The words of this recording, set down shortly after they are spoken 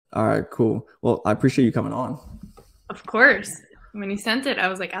All right, cool. Well, I appreciate you coming on. Of course. When you sent it, I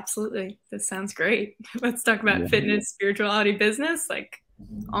was like, absolutely, this sounds great. Let's talk about Yeah. fitness, spirituality, business, like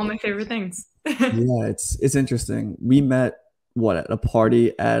all my favorite things. Yeah, it's interesting. We met at a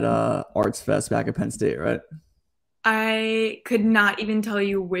party at Arts Fest back at Penn State, right? I could not even tell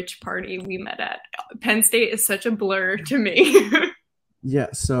you which party we met at. Penn State is such a blur to me. Yeah,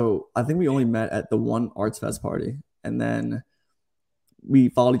 so I think we only met at the one Arts Fest party, and then we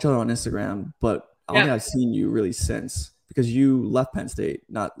followed each other on Instagram, but I don't Yep, think I've seen you really since because you left Penn State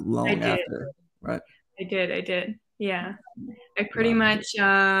not I long did. after, right? I did. Yeah. I pretty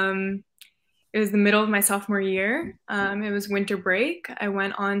Gotcha. much it was the middle of my sophomore year. It was winter break. I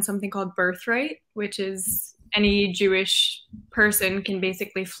went on something called Birthright, which is any Jewish person can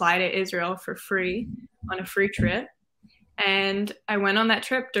basically fly to Israel for free on a free trip. And I went on that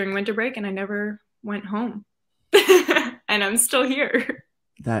trip during winter break and I never went home. And I'm still here.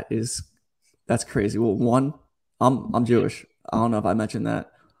 That is that's crazy. Well, one, I'm Jewish. I don't know if I mentioned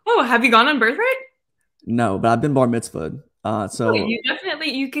that. Oh, have you gone on Birthright? No, but I've been bar mitzvahed. Oh, So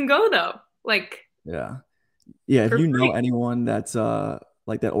you can go though. Like yeah, yeah. If for you know free. anyone that's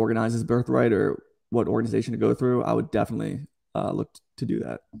like that organizes Birthright or what organization to go through, I would definitely look to do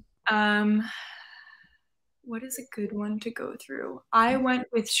that. Um, what is a good one to go through? I went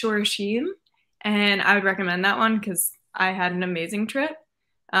with Shorashim, and I would recommend that one because I had an amazing trip.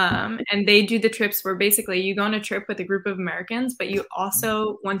 And they do the trips where basically you go on a trip with a group of Americans, but you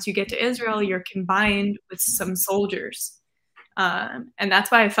also, once you get to Israel, you're combined with some soldiers. And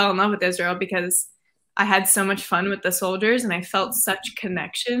that's why I fell in love with Israel because I had so much fun with the soldiers and I felt such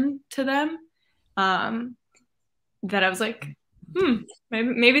connection to them um, that I was like,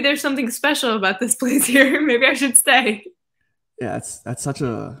 maybe there's something special about this place here. Maybe I should stay. Yeah, that's such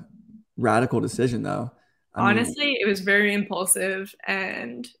a radical decision, though. I mean, Honestly, it was very impulsive.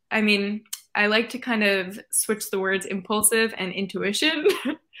 And I mean, I like to kind of switch the words impulsive and intuition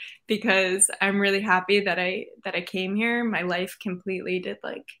because I'm really happy that I came here. My life completely did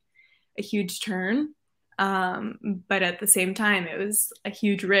like a huge turn. But at the same time, it was a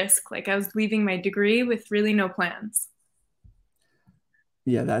huge risk. Like I was leaving my degree with really no plans.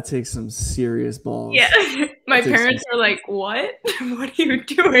 yeah, that takes some serious Yeah. balls. My That takes some. parents were like, "What? What are you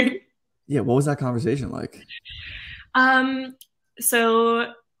doing?" Yeah, what was that conversation like? Um,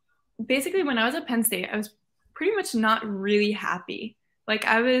 so basically when I was at Penn State, I was pretty much not really happy. Like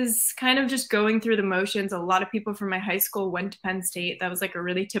I was kind of just going through the motions. A lot of people from my high school went to Penn State. That was like a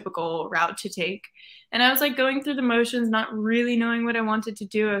really typical route to take. And I was like going through the motions, not really knowing what I wanted to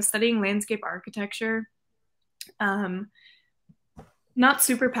do. I was studying landscape architecture. Um, Not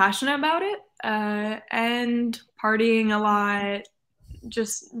super passionate about it. And partying a lot,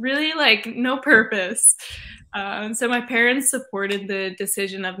 just really like no purpose. So my parents supported the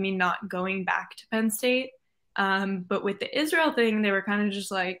decision of me not going back to Penn State. But with the Israel thing, they were kind of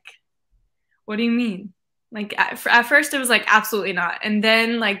just like, what do you mean? Like at first it was like, absolutely not. And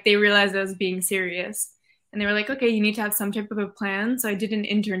then like they realized I was being serious. And they were like, okay, you need to have some type of a plan. So I did an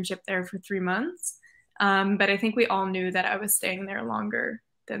internship there for 3 months. But I think we all knew that I was staying there longer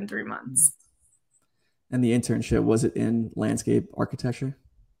than 3 months. And the internship, was it in landscape architecture?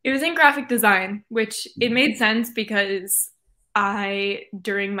 It was in graphic design, which it made sense because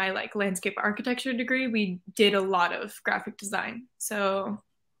during my like landscape architecture degree, we did a lot of graphic design. So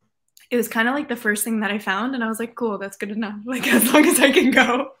it was kind of like the first thing that I found. And I was like, cool, that's good enough. Like, as long as I can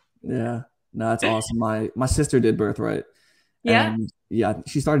go. Yeah, no, that's awesome. My sister did Birthright, Yeah. and yeah,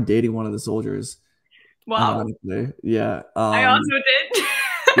 she started dating one of the soldiers. Wow. Ironically, yeah. I also did.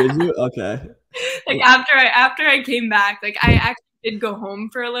 Did you? Okay. Like after I came back, like I actually did go home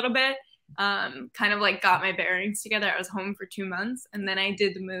for a little bit. Kind of like got my bearings together. I was home for 2 months and then I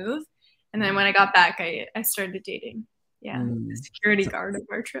did the move. And then when I got back, I started dating. Yeah, the Mm. security guard of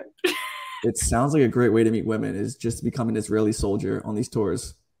our trip. It sounds like a great way to meet women is just to become an Israeli soldier on these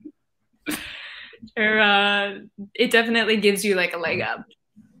tours. Or it definitely gives you like a leg up.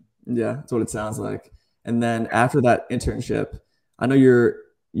 Yeah, that's what it sounds like. And then after that internship, I know you're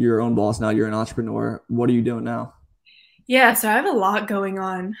your own boss now. You're an entrepreneur. What are you doing now? Yeah, so I have a lot going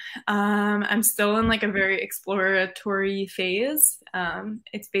on. I'm still in like a very exploratory phase.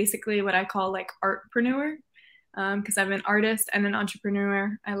 It's basically what I call like artpreneur, because I'm an artist and an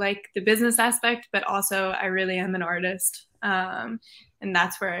entrepreneur. I like the business aspect, but also I really am an artist. And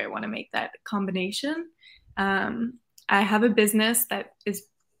that's where I want to make that combination. I have a business that is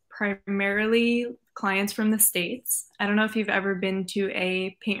primarily clients from the States. I don't know if you've ever been to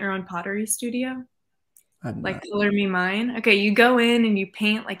a paint your own pottery studio, I've like not. Color Me Mine. Okay, you go in and you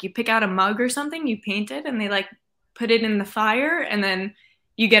paint, like you pick out a mug or something, you paint it, and they like put it in the fire, and then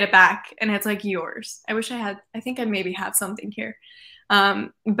you get it back and it's like yours. I think I maybe have something here.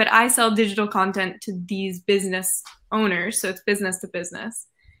 But I sell digital content to these business owners. So it's business to business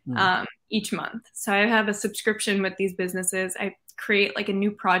each month. So I have a subscription with these businesses. I create like a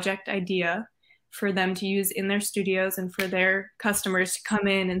new project idea for them to use in their studios and for their customers to come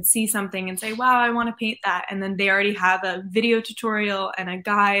in and see something and say, wow, I want to paint that. And then they already have a video tutorial and a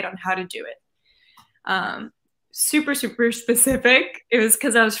guide on how to do it. Super, super specific. It was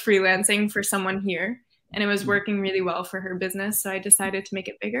because I was freelancing for someone here and it was working really well for her business. So I decided to make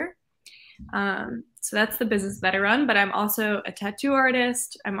it bigger. So that's the business that I run, but I'm also a tattoo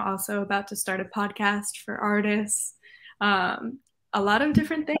artist. I'm also about to start a podcast for artists. A lot of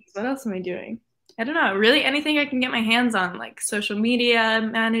different things. What else am I doing? I don't know, really anything I can get my hands on, like social media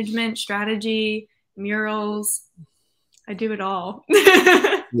management, strategy, murals. I do it all.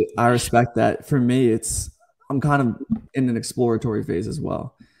 I respect that. For me, I'm kind of in an exploratory phase as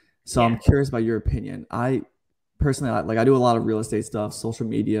well. So I'm curious about your opinion. I personally, I do a lot of real estate stuff, social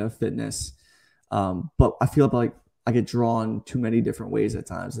media, fitness. But I feel like I get drawn too many different ways at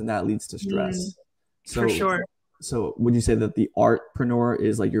times, and that leads to stress. For sure. So would you say that the artpreneur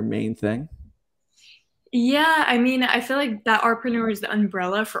is like your main thing? Yeah, I mean, I feel like that artpreneur is the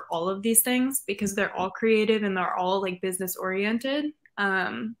umbrella for all of these things because they're all creative and they're all like business oriented.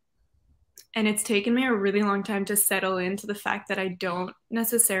 And it's taken me a really long time to settle into the fact that I don't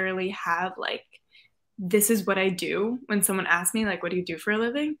necessarily have like, this is what I do when someone asks me, like, what do you do for a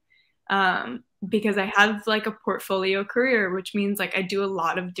living? Because I have like a portfolio career, which means like I do a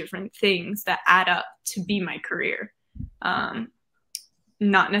lot of different things that add up to be my career.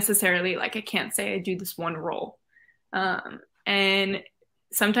 Not necessarily like I can't say I do this one role. And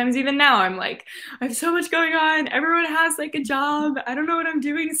sometimes even now I'm like, I have so much going on. Everyone has like a job. I don't know what I'm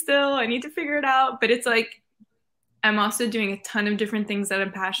doing still. I need to figure it out. But it's like, I'm also doing a ton of different things that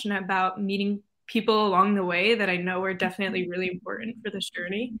I'm passionate about, meeting people along the way that I know are definitely really important for this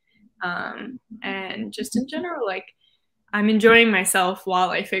journey. And just in general, like I'm enjoying myself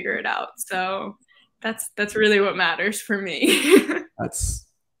while I figure it out. So that's really what matters for me. That's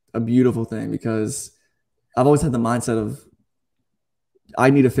a beautiful thing because I've always had the mindset of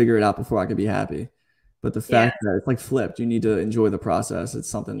I need to figure it out before I can be happy. But the fact that it's like flipped, you need to enjoy the process. It's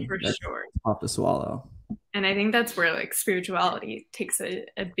something for that's sure tough to swallow. And I think that's where like spirituality takes a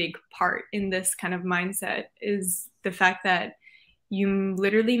big part in this kind of mindset, is the fact that you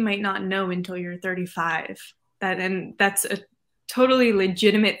literally might not know until you're 35 and that's a totally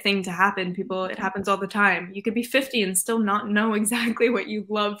legitimate thing to happen. It happens all the time. You could be 50 and still not know exactly what you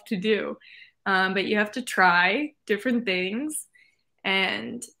love to do. But you have to try different things.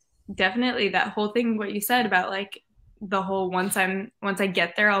 And definitely that whole thing, what you said about like the whole, once I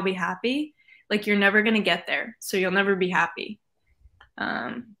get there, I'll be happy. Like you're never going to get there. So you'll never be happy.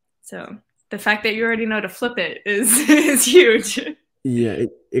 So the fact that you already know to flip it is huge. Yeah,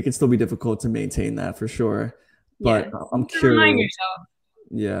 it can still be difficult to maintain that for sure. But I'm curious. Remind yourself.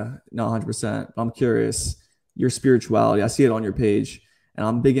 Yeah, no, 100%. I'm curious. Your spirituality, I see it on your page, and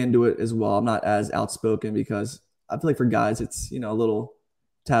I'm big into it as well. I'm not as outspoken because I feel like for guys, it's a little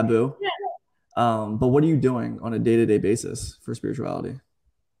taboo. Yeah. But what are you doing on a day-to-day basis for spirituality?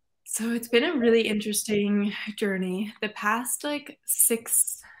 So it's been a really interesting journey. The past like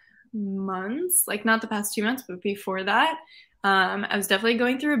 6 months, like not the past 2 months, but before that, I was definitely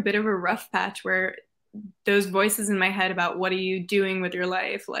going through a bit of a rough patch where those voices in my head about what are you doing with your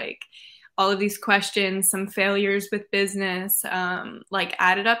life, like all of these questions, some failures with business, like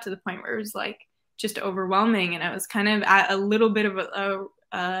added up to the point where it was like just overwhelming. And I was kind of at a little bit of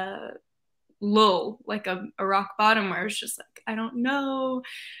a lull, like a rock bottom where it's just like, I don't know.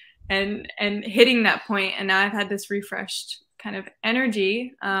 And hitting that point. And now I've had this refreshed kind of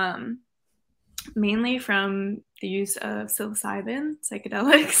energy, mainly from the use of psilocybin,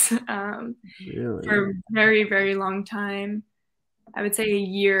 psychedelics, Really? for a very, very long time. I would say a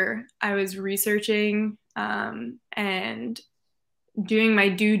year. I was researching and doing my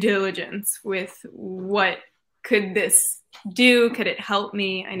due diligence with what could this do? Could it help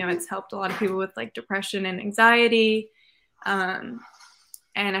me? I know it's helped a lot of people with like depression and anxiety.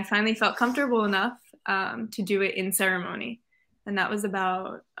 And I finally felt comfortable enough to do it in ceremony. And that was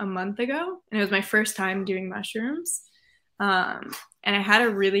about a month ago. And it was my first time doing mushrooms. And I had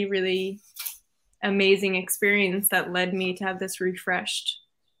a really, really amazing experience that led me to have this refreshed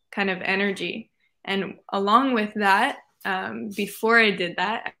kind of energy. And along with that, before I did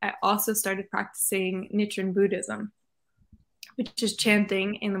that, I also started practicing Nichiren Buddhism, which is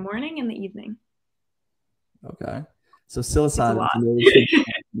chanting in the morning and the evening. Okay. So psilocybin,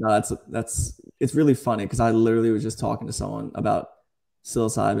 no, it's really funny because I literally was just talking to someone about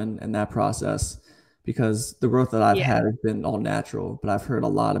psilocybin and that process, because the growth that I've Yeah. had has been all natural, but I've heard a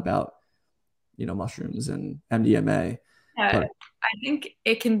lot about, mushrooms and MDMA. Yeah, But I think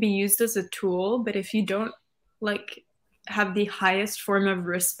it can be used as a tool, but if you don't like have the highest form of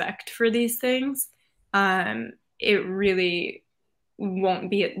respect for these things, it really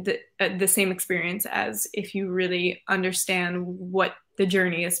won't be the same experience as if you really understand what the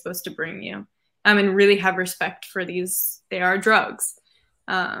journey is supposed to bring you. And really have respect for these. They are drugs.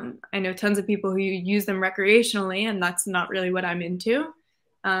 I know tons of people who use them recreationally, and that's not really what I'm into.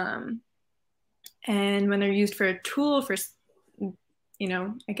 Um, and when they're used for a tool for,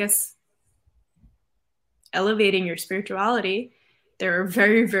 I guess elevating your spirituality, they're a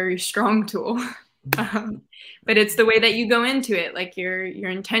very, very strong tool. But it's the way that you go into it, like your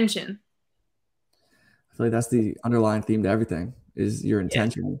intention. I feel like that's the underlying theme to everything is your Yeah.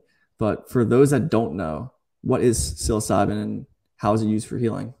 intention. But for those that don't know, what is psilocybin and how is it used for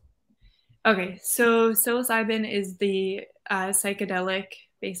healing? Okay, so psilocybin is the psychedelic,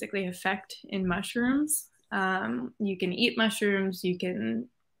 basically, effect in mushrooms. You can eat mushrooms. You can,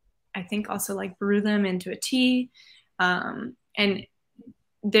 I think, also like brew them into a tea. And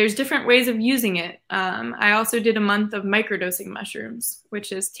there's different ways of using it. I also did a month of microdosing mushrooms,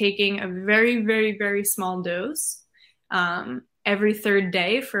 which is taking a very, very, very small dose every third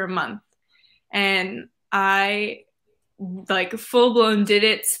day for a month. And I like full blown did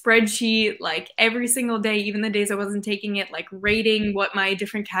it, spreadsheet, like every single day, even the days I wasn't taking it, like rating what my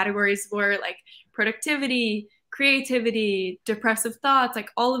different categories were, like productivity, creativity, depressive thoughts,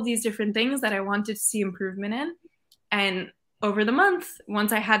 like all of these different things that I wanted to see improvement in. And over the month,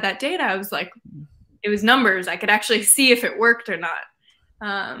 once I had that data, I was like, it was numbers. I could actually see if it worked or not.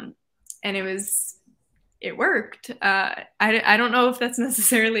 And it worked. I don't know if that's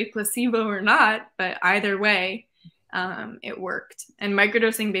necessarily placebo or not, but either way, it worked. And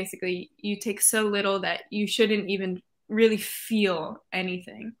microdosing, basically, you take so little that you shouldn't even really feel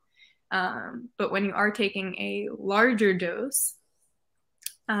anything. But when you are taking a larger dose,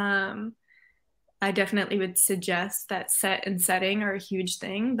 I definitely would suggest that set and setting are a huge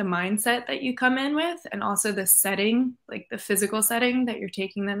thing. The mindset that you come in with, and also the setting, like the physical setting that you're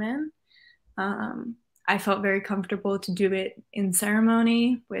taking them in. I felt very comfortable to do it in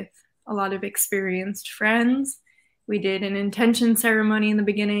ceremony with a lot of experienced friends. We did an intention ceremony in the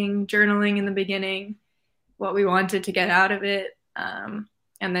beginning, journaling in the beginning, what we wanted to get out of it. And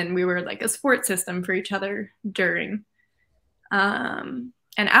then we were like a support system for each other during.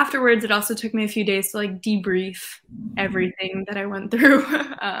 And afterwards, it also took me a few days to like debrief everything that I went through,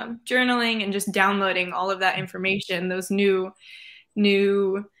 journaling and just downloading all of that information, those new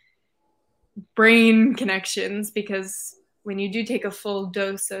brain connections, because when you do take a full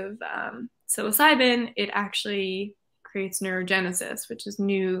dose of psilocybin, it actually creates neurogenesis, which is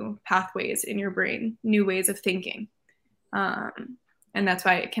new pathways in your brain, new ways of thinking. And that's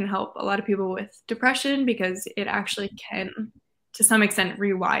why it can help a lot of people with depression, because it actually can, to some extent,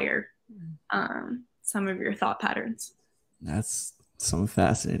 rewire some of your thought patterns. That's some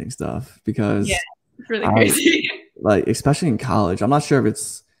fascinating stuff because yeah, it's really crazy. Like, especially in college, I'm not sure if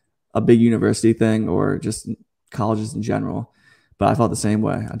it's a big university thing or just colleges in general, but I felt the same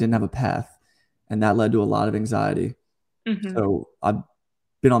way. I didn't have a path, and that led to a lot of anxiety. Mm-hmm. So I've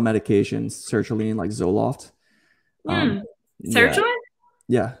been on medications, sertraline, like Zoloft. Sertraline?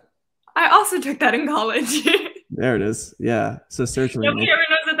 Yeah. I also took that in college. There it is. Yeah. So sertraline. Nobody ever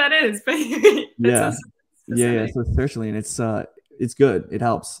knows what that is, but yeah. Yeah. So sertraline, it's good. It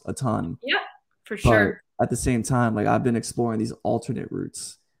helps a ton. Yeah, for sure. But at the same time, like I've been exploring these alternate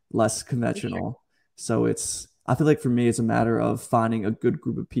routes, less conventional. Sure. So I feel like for me, it's a matter of finding a good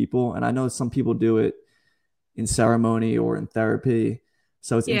group of people. And I know some people do it in ceremony or in therapy.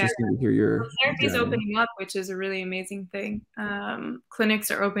 So it's interesting to hear your therapy is opening up, which is a really amazing thing.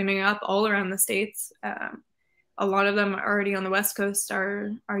 Clinics are opening up all around the States. A lot of them already on the West Coast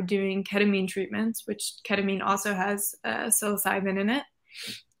are doing ketamine treatments, which ketamine also has psilocybin in it.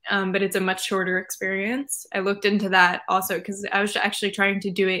 But it's a much shorter experience. I looked into that also because I was actually trying to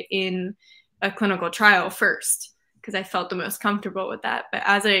do it in a clinical trial first because I felt the most comfortable with that. But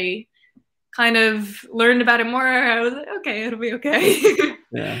as I kind of learned about it more, I was like, okay, it'll be okay.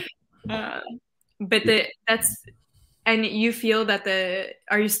 Yeah. But and you feel that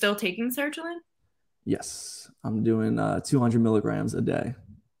are you still taking sertraline? Yes, I'm doing 200 milligrams a day.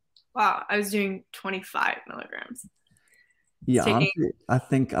 Wow, I was doing 25 milligrams. Yeah, honestly, I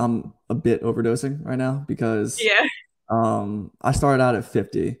think I'm a bit overdosing right now because I started out at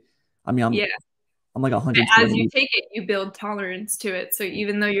 50. I mean, I'm like 100. As you take it, you build tolerance to it. So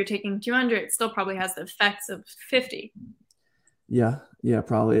even though you're taking 200, it still probably has the effects of 50. Yeah,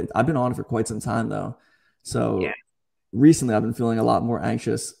 probably. I've been on it for quite some time though. Yeah. So recently I've been feeling a lot more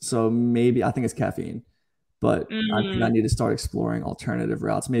anxious. So maybe I think it's caffeine, but I think I Mm. need to start exploring alternative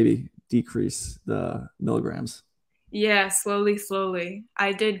routes, maybe decrease the milligrams. Yeah, slowly, slowly.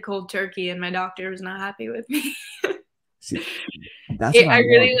 I did cold turkey and my doctor was not happy with me. See, that's what I I love.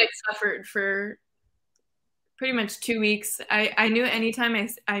 really like suffered for pretty much 2 weeks. I knew anytime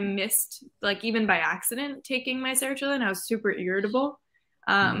I missed, like even by accident, taking my sertraline, I was super irritable.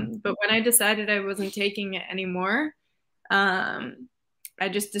 Mm. But when I decided I wasn't taking it anymore, um, I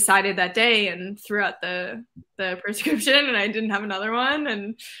just decided that day and threw out the prescription, and I didn't have another one.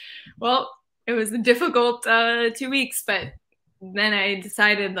 And well, it was a difficult 2 weeks, but then I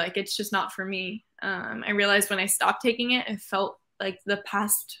decided like it's just not for me. I realized when I stopped taking it, it felt like the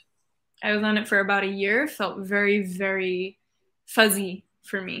past I was on it for about a year, felt very, very fuzzy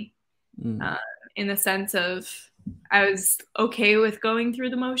for me, Mm. uh, in the sense of I was okay with going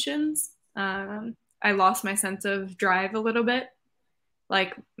through the motions. I lost my sense of drive a little bit.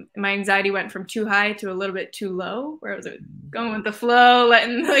 Like my anxiety went from too high to a little bit too low, where I was going with the flow,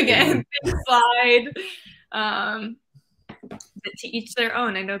 letting Yeah. again things slide. Um, but to each their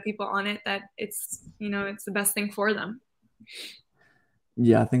own. I know people on it that it's the best thing for them.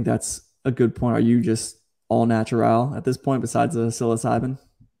 Yeah, I think that's a good point. Are you just all natural at this point besides the psilocybin?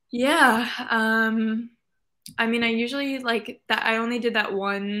 Yeah. I mean, I usually like that. I only did that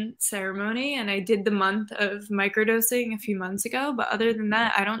one ceremony and I did the month of microdosing a few months ago. But other than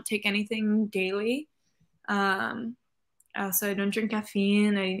that, I don't take anything daily. Um, also, I don't drink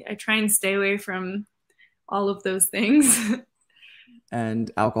caffeine. I try and stay away from all of those things.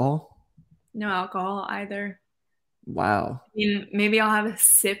 And alcohol? No alcohol either. Wow. I mean, maybe I'll have a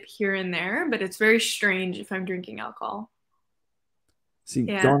sip here and there, but it's very strange if I'm drinking alcohol. See,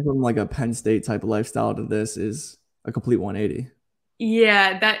 Yeah. going from like a Penn State type of lifestyle to this is a complete 180.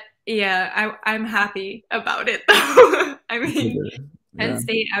 I'm happy about it though. I That's so mean, good. Penn Yeah.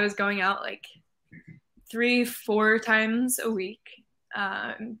 State, I was going out like 3, 4 times a week,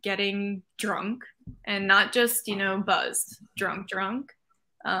 getting drunk and not just, buzzed, drunk. Yeah.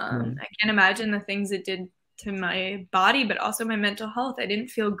 I can't imagine the things it did to my body, but also my mental health. I didn't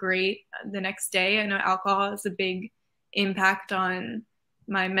feel great the next day. I know alcohol has a big impact on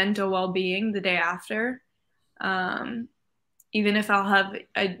my mental well being the day after. Um, Even if I'll have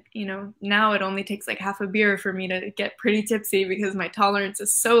now it only takes like half a beer for me to get pretty tipsy because my tolerance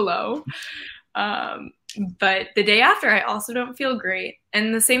is so low. Um, but the day after, I also don't feel great.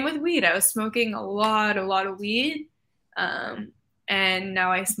 And the same with weed. I was smoking a lot of weed. Um, and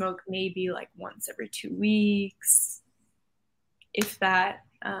now I smoke maybe like once every 2 weeks, if that.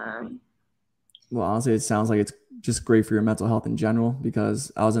 Well, honestly, it sounds like it's just great for your mental health in general because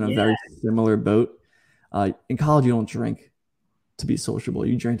I was in a Yeah. very similar boat. In college, you don't drink to be sociable.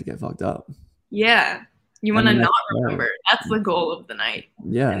 You drink to get fucked up. Yeah. You want And the to not next day, remember. That's the goal of the night.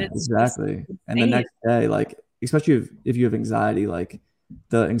 And yeah, it's just exactly. And the insane. next day, like, especially if you have anxiety, like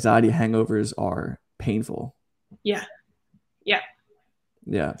the anxiety hangovers are painful. Yeah. Yeah.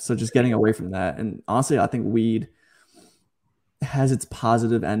 Yeah. So just getting away from that. And honestly, I think weed has its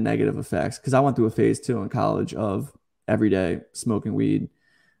positive and negative effects because I went through a phase too in college of every day smoking weed.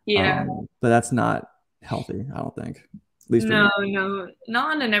 Yeah. But that's not healthy, I don't think, at least for me. No,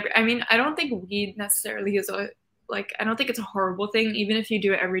 not on an every. I mean, I don't think weed necessarily is I don't think it's a horrible thing, even if you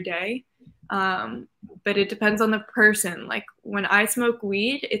do it every day. Um, but it depends on the person. Like when I smoke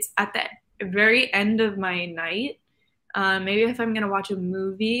weed, it's at the very end of my night. Maybe if I'm gonna watch a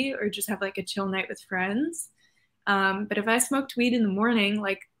movie or just have like a chill night with friends. But if I smoked weed in the morning,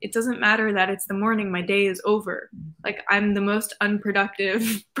 like it doesn't matter that it's the morning, my day is over. Like I'm the most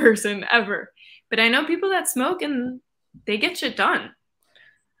unproductive person ever. But I know people that smoke and they get shit done.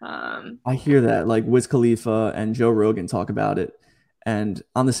 Um, I hear that like Wiz Khalifa and Joe Rogan talk about it. And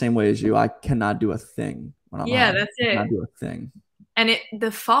I'm the same way as you. I cannot do a thing when I'm high. yeah, that's I it. cannot do a thing. And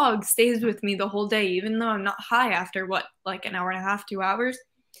the fog stays with me the whole day, even though I'm not high after what, like an hour and a half, 2 hours.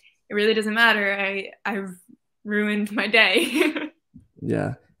 It really doesn't matter. I've ruined my day.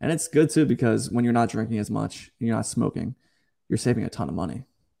 Yeah. And it's good too because when you're not drinking as much and you're not smoking, you're saving a ton of money,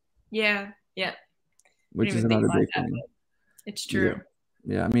 Yeah, yeah. I which didn't is even think another about big that, thing. but it's Yeah. true.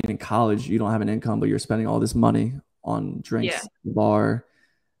 Yeah. I mean, in college, you don't have an income, but you're spending all this money on Yeah. drinks, bar.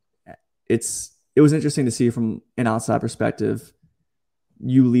 It was interesting to see from an outside perspective,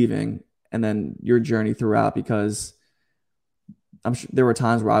 you leaving and then your journey throughout because I'm sure there were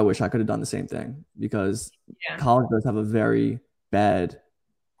times where I wish I could have done the same thing because Yeah. college does have a very bad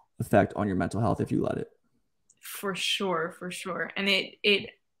effect on your mental health if you let it. For sure, for sure. And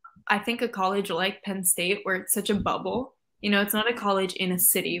I think a college like Penn State, where it's such a bubble, It's not a college in a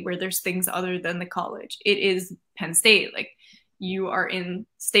city where there's things other than the college. It is Penn State. Like, you are in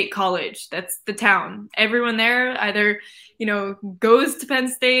State College. That's the town. Everyone there either, goes to Penn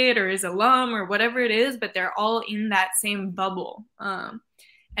State or is alum or whatever it is, but they're all in that same bubble. And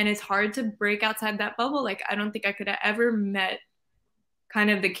it's hard to break outside that bubble. Like, I don't think I could have ever met kind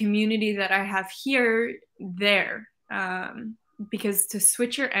of the community that I have here there. Because to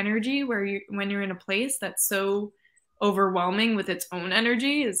switch your energy when you're in a place that's so overwhelming with its own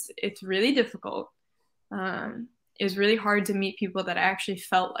energy it's really difficult. It was really hard to meet people that I actually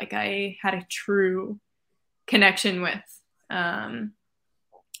felt like I had a true connection with. I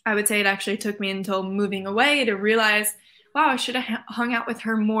would say it actually took me until moving away to realize, wow, I should have hung out with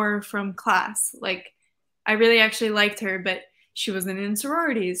her more from class. Like, I really actually liked her, but she wasn't in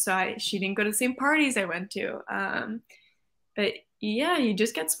sororities, so she didn't go to the same parties I went to. But yeah, you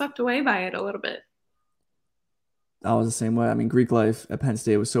just get swept away by it a little bit. I was the same way. I mean, Greek life at Penn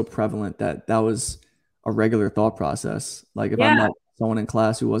State was so prevalent that was a regular thought process. Like, if I met someone in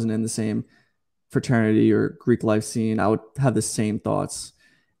class who wasn't in the same fraternity or Greek life scene, I would have the same thoughts.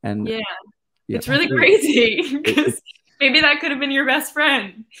 And yeah it's really crazy because maybe that could have been your best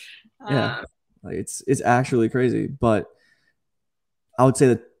friend. Like, it's actually crazy. But I would say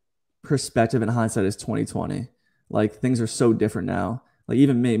that perspective and hindsight is 2020. Like, things are so different now. Like,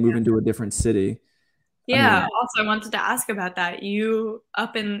 even me moving to a different city. Yeah. I mean, also, I wanted to ask about that. You're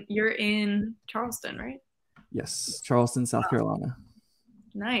in Charleston, right? Yes, Charleston, South Carolina.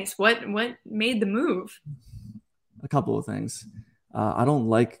 Nice. What made the move? A couple of things. I don't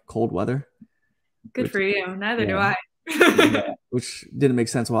like cold weather. Good for you. Neither do I. Which didn't make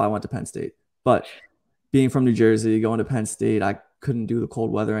sense while I went to Penn State. But being from New Jersey, going to Penn State, I couldn't do the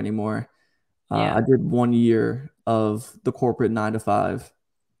cold weather anymore. I did 1 year of the corporate 9 to 5,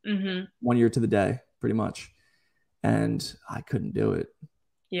 1 year to the day, pretty much. And I couldn't do it.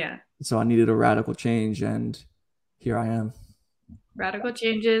 Yeah. So I needed a radical change, and here I am. Radical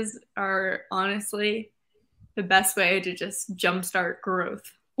changes are honestly the best way to just jumpstart growth.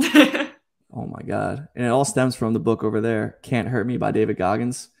 Oh my God. And it all stems from the book over there, Can't Hurt Me by David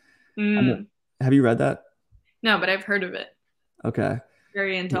Goggins. Have you read that? No, but I've heard of it. Okay.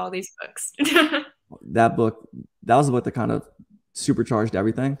 Very into all these books. That was the book that kind of supercharged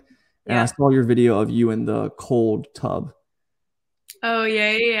everything. And I saw your video of you in the cold tub. Oh,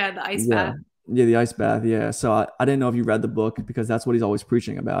 yeah. The ice bath. Yeah, the ice bath. Yeah. So I didn't know if you read the book, because that's what he's always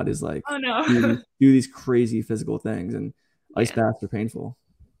preaching about, is like, oh, no. do these crazy physical things, and ice baths are painful.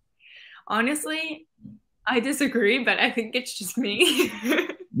 Honestly, I disagree, but I think it's just me.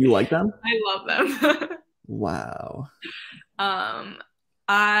 You like them? I love them. Wow.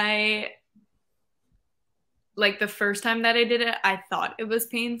 I like the first time that I did it, I thought it was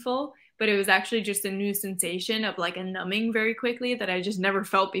painful, but it was actually just a new sensation of like a numbing very quickly that I just never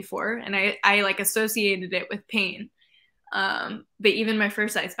felt before. And I like associated it with pain. But even my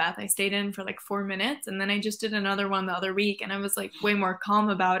first ice bath, I stayed in for like 4 minutes, and then I just did another one the other week, and I was like way more calm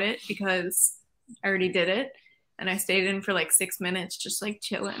about it because I already did it. And I stayed in for like 6 minutes, just like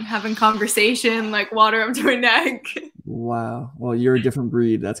chilling, having conversation, like water up to my neck. Wow. Well, you're a different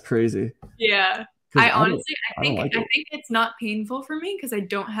breed. That's crazy. Yeah. I think it's not painful for me because I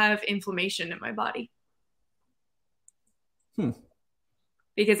don't have inflammation in my body.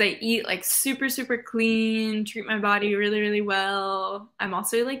 Because I eat like super, super clean, treat my body really, really well. I'm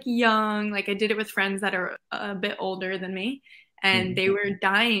also like young. Like, I did it with friends that are a bit older than me, and they were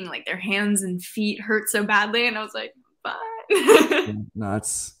dying. Like, their hands and feet hurt so badly. And I was like, fine. No,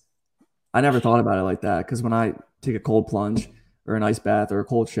 I never thought about it like that, because when I take a cold plunge or an ice bath or a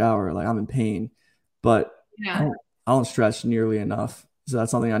cold shower, like, I'm in pain, but I don't stretch nearly enough. So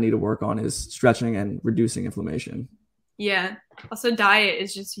that's something I need to work on, is stretching and reducing inflammation. Yeah. Also, diet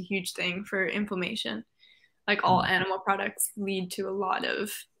is just a huge thing for inflammation. Like, all animal products lead to a lot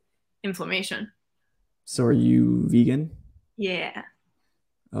of inflammation. So are you vegan? Yeah.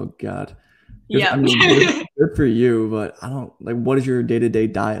 Oh God. Yeah. I mean, good for you, but I don't like, what does your day-to-day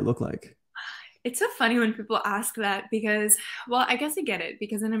diet look like? It's so funny when people ask that because, well, I guess I get it,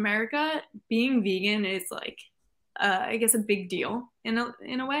 because in America, being vegan is like, I guess, a big deal in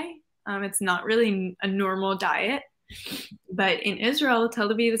a way. It's not really a normal diet. But in Israel, Tel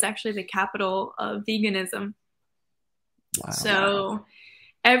Aviv is actually the capital of veganism. Wow. So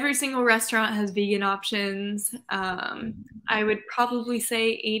every single restaurant has vegan options. I would probably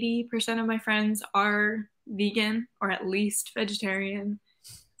say 80% of my friends are vegan, or at least vegetarian.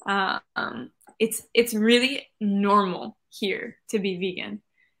 It's really normal here to be vegan.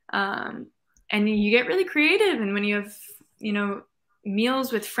 And you get really creative. And when you have,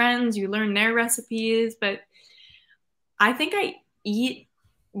 meals with friends, you learn their recipes. But I think I eat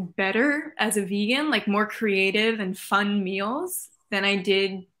better as a vegan, like more creative and fun meals than I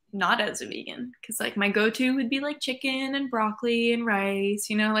did not as a vegan. Because like my go-to would be like chicken and broccoli and rice,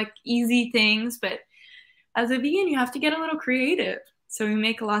 you know, like easy things. But as a vegan, you have to get a little creative. So we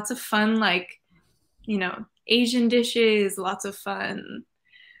make lots of fun, like, you know, Asian dishes, lots of fun.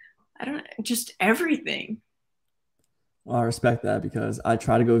 I don't know, just everything. Well, I respect that because I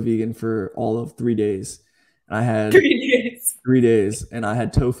tried to go vegan for all of 3 days. And I had 3 days. 3 days and I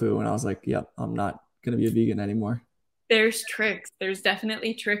had tofu and I was like, yep, I'm not going to be a vegan anymore. There's tricks. There's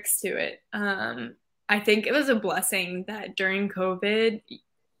definitely tricks to it. I think it was a blessing that during COVID,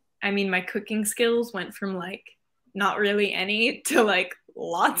 I mean, my cooking skills went from like not really any to like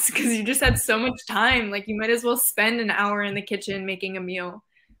lots because you just had so much time. Like you might as well spend an hour in the kitchen making a meal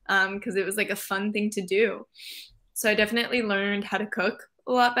because it was like a fun thing to do. So I definitely learned how to cook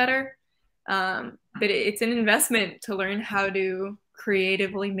a lot better. But it's an investment to learn how to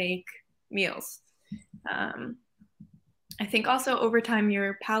creatively make meals. Um, I think also over time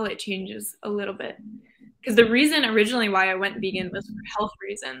your palate changes a little bit. Because the reason originally why I went vegan was for health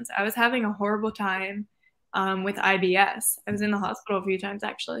reasons. I was having a horrible time with IBS. I was in the hospital a few times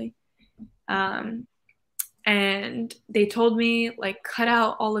actually. Um, and they told me like cut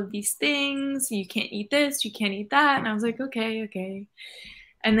out all of these things. You can't eat this, you can't eat that. And I was like, okay, okay.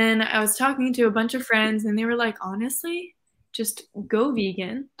 And then I was talking to a bunch of friends and they were like, honestly, just go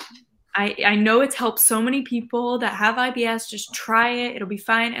vegan. I know it's helped so many people that have IBS. Just try it. It'll be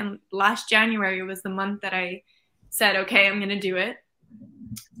fine. And last January was the month that I said, okay, I'm going to do it.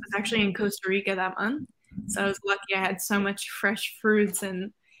 I was actually in Costa Rica that month. So I was lucky I had so much fresh fruits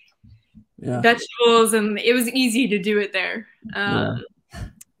and vegetables, and it was easy to do it there.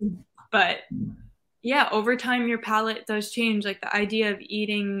 But yeah, over time your palate does change. Like the idea of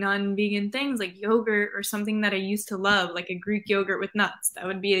eating non-vegan things like yogurt or something that I used to love, like a Greek yogurt with nuts, that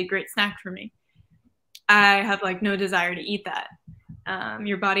would be a great snack for me. I have like no desire to eat that.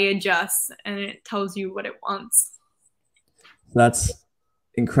 Your body adjusts and it tells you what it wants. That's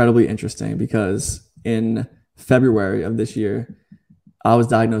incredibly interesting because in February of this year, I was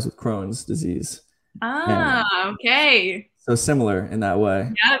diagnosed with Crohn's disease. Okay. So similar in that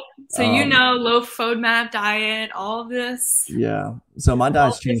way. Yep. So you know, low FODMAP diet, all of this. Yeah. So my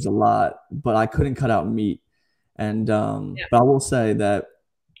diet's changed a lot, but I couldn't cut out meat. And but I will say that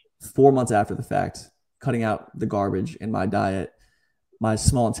 4 months after the fact, cutting out the garbage in my diet, my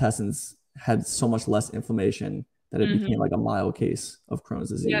small intestines had so much less inflammation that it became like a mild case of Crohn's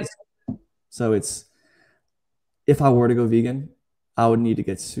disease. Yes. So it's, if I were to go vegan, I would need to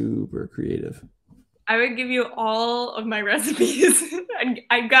get super creative. I would give you all of my recipes.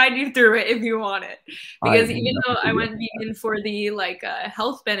 I'd guide you through it if you want it. Because even though I went vegan for the like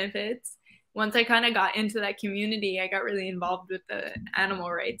health benefits, once I kind of got into that community, I got really involved with the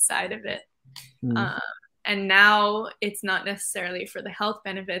animal rights side of it. And now it's not necessarily for the health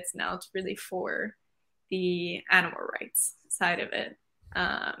benefits. Now it's really for the animal rights side of it.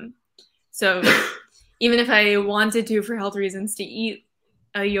 So even if I wanted to, for health reasons, to eat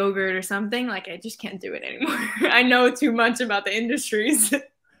a yogurt or something, like I just can't do it anymore. I know too much about the industries.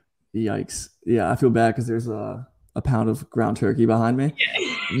 Yikes. Yeah, I feel bad because there's a pound of ground turkey behind me.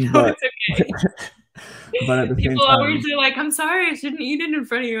 Yeah. No, it's okay. But at the people same time, always are like, I'm sorry, I shouldn't eat it in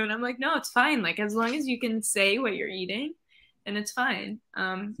front of you. And I'm like, no, it's fine. Like as long as you can say what you're eating, then it's fine.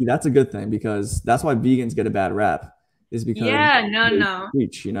 See, that's a good thing because that's why vegans get a bad rap, is because no.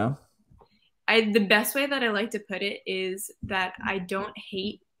 Preach, you know? The best way that I like to put it is that I don't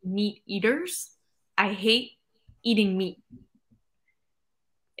hate meat eaters. I hate eating meat.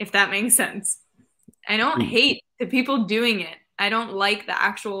 If that makes sense. I don't hate the people doing it. I don't like the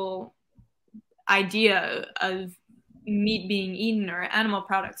actual idea of meat being eaten or animal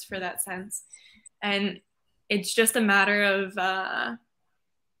products for that sense. And it's just a matter of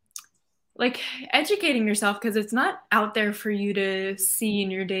like educating yourself because it's not out there for you to see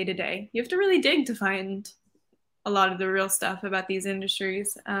in your day to day. You have to really dig to find a lot of the real stuff about these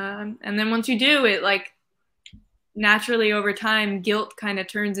industries. And then once you do it, like naturally over time, guilt kind of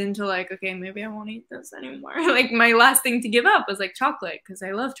turns into like, okay, maybe I won't eat this anymore. Like my last thing to give up was like chocolate because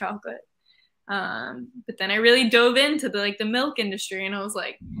I love chocolate. But then I really dove into the milk industry and I was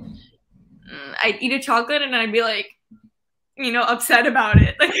like, I'd eat a chocolate and I'd be like, you know, upset about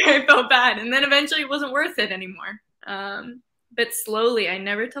it. Like I felt bad. And then eventually it wasn't worth it anymore. But slowly, I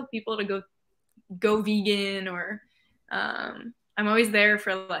never tell people to go vegan or I'm always there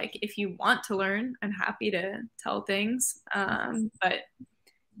for like, if you want to learn, I'm happy to tell things. But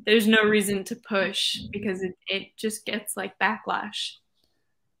there's no reason to push because it just gets like backlash.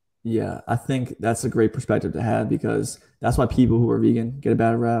 Yeah, I think that's a great perspective to have because that's why people who are vegan get a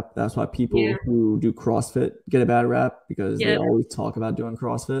bad rap. That's why Yeah. people who do CrossFit get a bad rap because they Yep. always talk about doing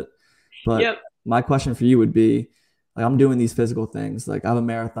CrossFit. But Yep. my question for you would be, like, I'm doing these physical things. Like, I have a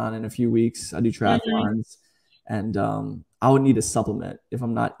marathon in a few weeks. I do Hmm. triathlons, and I would need a supplement if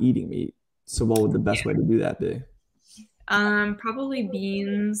I'm not eating meat. So, what would the best way to do that be? Probably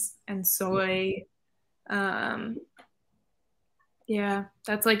beans and soy. Um, yeah,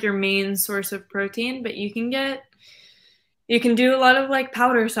 that's like your main source of protein, but you can do a lot of like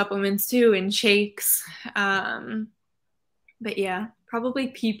powder supplements too and shakes. Um, but yeah, probably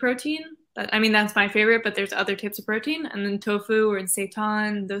pea protein. I mean, that's my favorite, but there's other types of protein, and then tofu or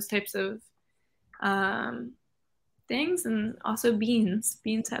seitan, those types of um, things, and also beans.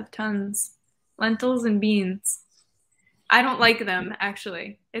 Beans have tons. Lentils and beans. I don't like them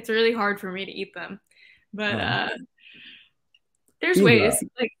actually. It's really hard for me to eat them. But there's Beans are ways.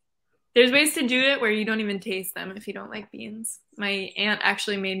 Like there's ways to do it where you don't even taste them if you don't like beans. My aunt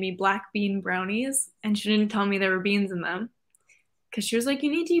actually made me black bean brownies and she didn't tell me there were beans in them because she was like,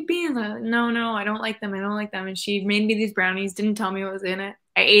 "You need to eat beans." I was like, no, no, I don't like them. I don't like them. And she made me these brownies, didn't tell me what was in it.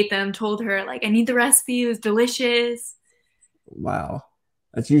 I ate them, told her like I need the recipe. It was delicious. wow.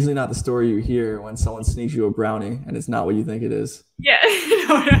 That's usually not the story you hear when someone sneaks you a brownie and it's not what you think it is. Yeah,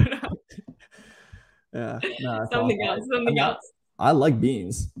 no, no, no. Yeah, no, that's Something awesome. else, I something mean, else. I like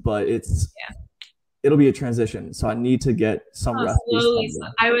beans, but Yeah. it'll be a transition. So I need to get some Oh, recipes slowly. from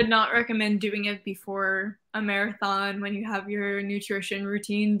you. I would not recommend doing it before a marathon when you have your nutrition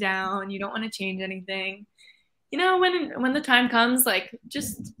routine down. You don't want to change anything. You know, when the time comes, like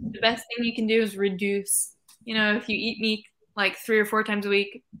just the best thing you can do is reduce. You know, if you eat meat like 3 or 4 times a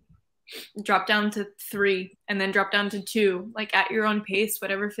week, drop down to three and then drop down to two, like at your own pace,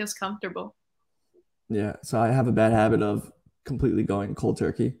 whatever feels comfortable. Yeah. So I have a bad habit of completely going cold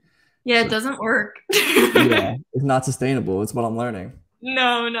turkey. Yeah, So it doesn't work. yeah, it's not sustainable. It's what I'm learning.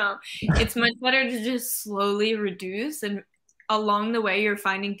 No, no. It's much better to just slowly reduce and along the way you're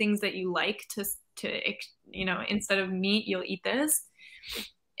finding things that you like to you know, instead of meat, you'll eat this.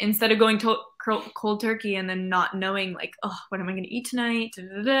 Instead of going to cold turkey and then not knowing like, oh, what am I going to eat tonight? Da,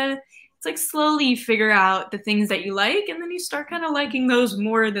 da, da. It's like slowly you figure out the things that you like and then you start kind of liking those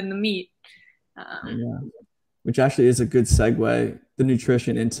more than the meat. Um, Yeah. Which actually is a good segue, the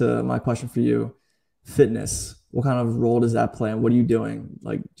nutrition into my question for you. Fitness. What kind of role does that play? And what are you doing?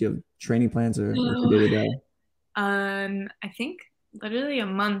 Like, do you have training plans or what's your day to day? I think literally a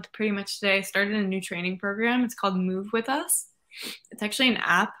month pretty much today, I started a new training program. It's called Move With Us. It's actually an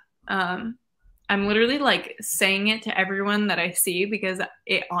app. I'm literally like saying it to everyone that I see because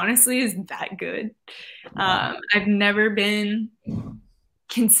it honestly is that good. Wow. I've never been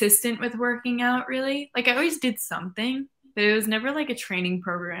consistent with working out really. Like I always did something, but it was never like a training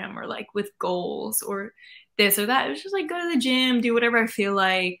program or like with goals or this or that. It was just like go to the gym, do whatever I feel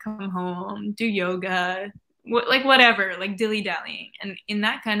like, come home, do yoga, like whatever, like dilly dallying. And in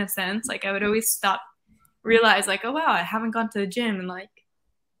that kind of sense, like I would always stop, realize like, oh wow, I haven't gone to the gym in like,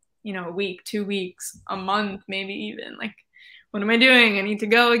 you know, a week, 2 weeks, a month, maybe even. Like, what am I doing? I need to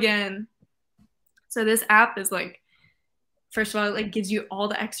go again. So this app is like, first of all, it like gives you all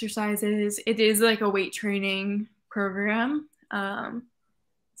the exercises. It is like a weight training program.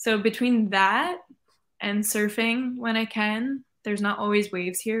 So between that and surfing when I can, there's not always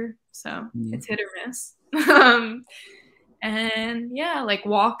waves here, so Mhm. it's hit or miss. um, and yeah, like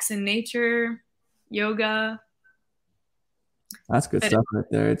walks in nature, yoga. That's good But stuff right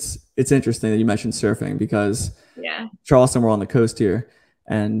there. It's interesting that you mentioned surfing because yeah, Charleston, we're on the coast here,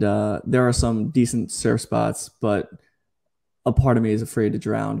 and there are some decent surf spots, but a part of me is afraid to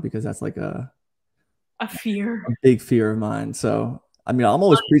drown because that's like a a fear. big fear of mine. So, I mean, I'm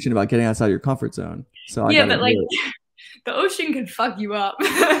always preaching about getting outside your comfort zone. So I Yeah, got to but like do it. the ocean could fuck you up.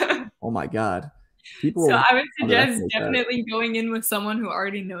 Oh my God. So People I would suggest underestimate that. definitely going in with someone who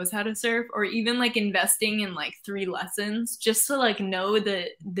already knows how to surf or even like investing in like 3 lessons just to like know the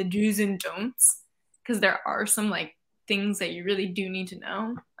do's and don'ts because there are some like things that you really do need to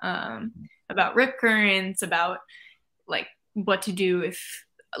know about rip currents, about like what to do if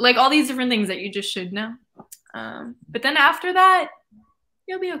like all these different things that you just should know. But then after that,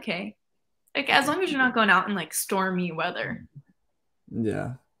 you'll be okay. Like as long as you're not going out in like stormy weather.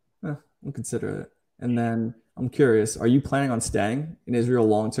 Yeah. I'll consider it. And then I'm curious, are you planning on staying in Israel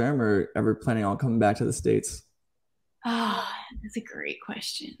long term or ever planning on coming back to the States? Ah, that's a great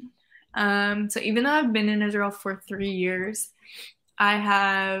question. So even though I've been in Israel for 3 years, I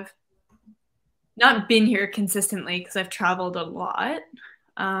have not been here consistently because I've traveled a lot.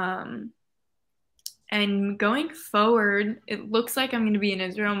 Um, And going forward, it looks like I'm going to be in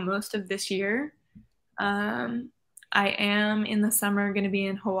Israel most of this year. I am in the summer going to be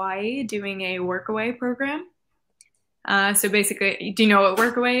in Hawaii doing a workaway program. So basically, do you know what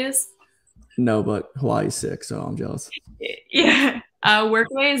workaway is? No, but Hawaii's sick, so I'm jealous. Yeah.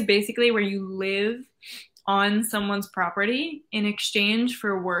 Workaway is basically where you live on someone's property in exchange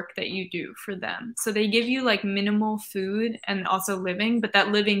for work that you do for them. So they give you like minimal food and also living, but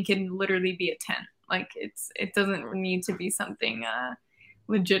that living can literally be a tent. Like it doesn't need to be something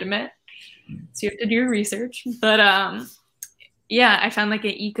legitimate. So you have to do your research. But yeah, I found like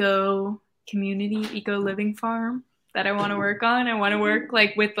an eco community, eco living farm that I want to work on. I want to work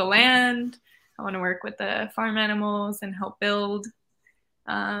like with the land. I want to work with the farm animals and help build.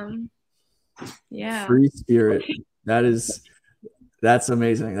 Yeah. Free spirit. That's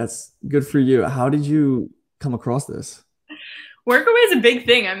amazing. That's good for you. How did you come across this? Workaway is a big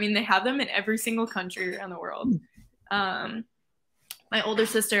thing. I mean, they have them in every single country around the world. My older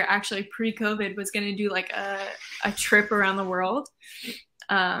sister actually pre-COVID was going to do like a trip around the world.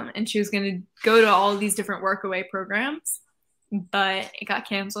 And she was going to go to all these different workaway programs, but it got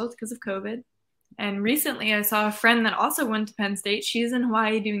canceled because of COVID. And recently I saw a friend that also went to Penn State. She's in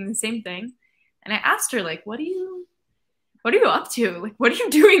Hawaii doing the same thing. And I asked her, like, what are you up to? Like, what are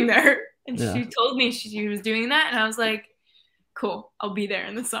you doing there? And she told me she was doing that. And I was like, cool, I'll be there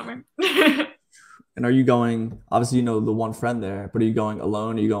in the summer. And are you going, obviously, you know, the one friend there, but are you going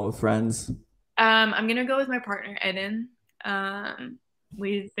alone? Are you going with friends? I'm going to go with my partner, Eden.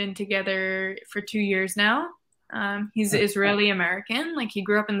 We've been together for 2 years now. He's Israeli American. Like he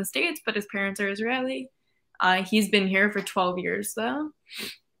grew up in the States, but his parents are Israeli. He's been here for 12 years though.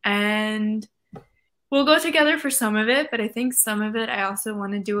 And we'll go together for some of it, but I think some of it I also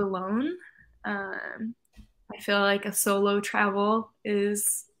want to do alone. I feel like a solo travel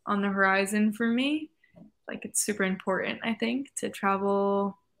is on the horizon for me. Like it's super important, I think, to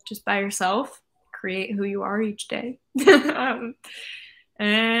travel just by yourself, create who you are each day.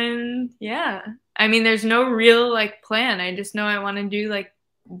 And yeah, I mean, there's no real like plan. I just know I want to do like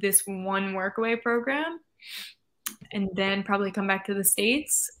this one workaway program and then probably come back to the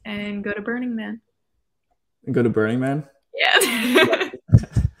States and go to Burning Man. And go to Burning Man? Yeah.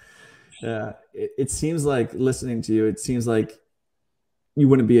 Yeah. It seems like listening to you, it seems like you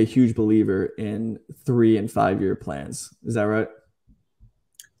wouldn't be a huge believer in 3 and 5 year plans. Is that right?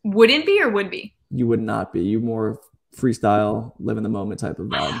 Wouldn't be or would be? You would not be. You more freestyle, live in the moment type of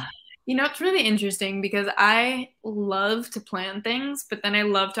vibe. You know, it's really interesting because I love to plan things, but then I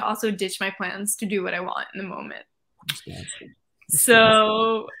love to also ditch my plans to do what I want in the moment.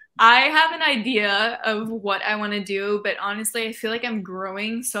 So I have an idea of what I want to do, but honestly, I feel like I'm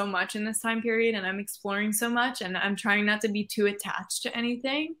growing so much in this time period and I'm exploring so much and I'm trying not to be too attached to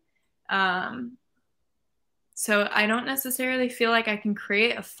anything. So I don't necessarily feel like I can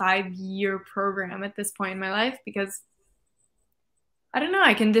create a 5-year program at this point in my life because I don't know,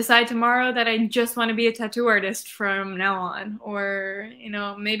 I can decide tomorrow that I just want to be a tattoo artist from now on. Or, you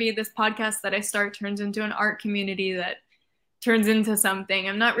know, maybe this podcast that I start turns into an art community that turns into something.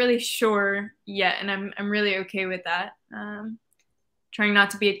 I'm not really sure yet, and I'm really okay with that. Trying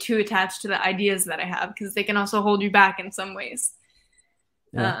not to be too attached to the ideas that I have because they can also hold you back in some ways.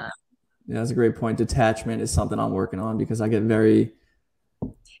 Yeah. Yeah, that's a great point. Detachment is something I'm working on because I get very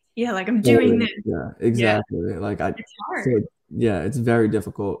like I'm doing this. Yeah, exactly. Yeah. Like it's hard. Yeah, it's very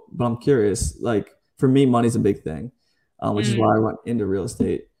difficult. But I'm curious. Like for me, money's a big thing, which is why I went into real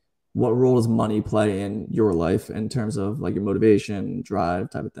estate. What role does money play in your life in terms of like your motivation,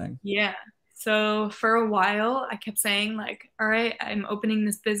 drive, type of thing? Yeah. So for a while, I kept saying like, all right, I'm opening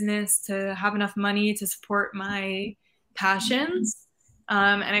this business to have enough money to support my passions.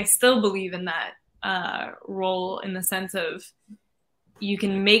 And I still believe in that role in the sense of you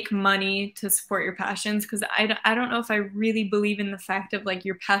can make money to support your passions because I don't know if I really believe in the fact of like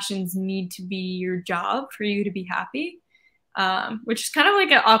your passions need to be your job for you to be happy, which is kind of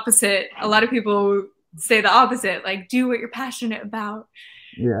like an opposite. A lot of people say the opposite, like do what you're passionate about.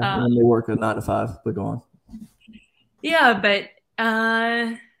 Yeah, and they work a 9 to 5, but go on. Yeah, but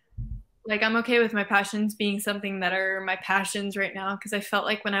like I'm okay with my passions being something that are my passions right now because I felt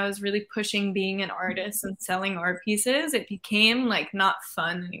like when I was really pushing being an artist and selling art pieces, it became like not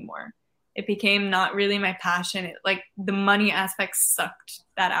fun anymore. It became not really my passion. It, like the money aspect sucked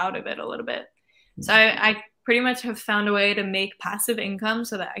that out of it a little bit. So I pretty much have found a way to make passive income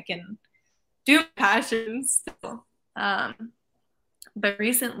so that I can do passions still. But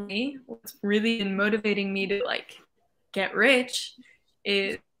recently, what's really been motivating me to like get rich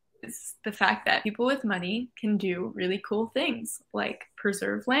is is the fact that people with money can do really cool things like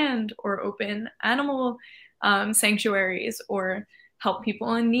preserve land or open animal sanctuaries or help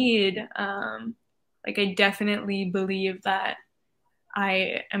people in need. Like I definitely believe that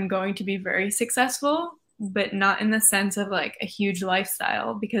I am going to be very successful, but not in the sense of like a huge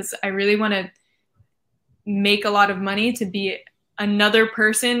lifestyle, because I really want to make a lot of money to be another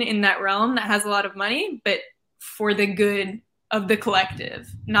person in that realm that has a lot of money, but for the good of the collective,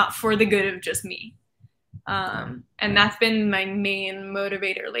 not for the good of just me. And that's been my main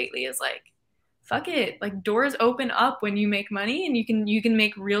motivator lately is like, fuck it. Like doors open up when you make money and you can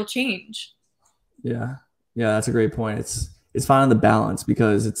make real change. Yeah. Yeah, that's a great point. It's finding the balance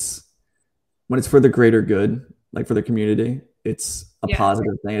because it's when it's for the greater good, like for the community, it's a Yeah.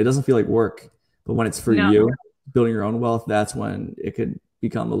 positive thing. It doesn't feel like work. But when it's for No. you, building your own wealth, that's when it could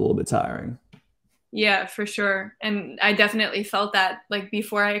become a little bit tiring. Yeah, for sure. And I definitely felt that like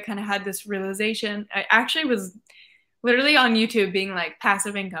before I kind of had this realization. I actually was literally on YouTube being like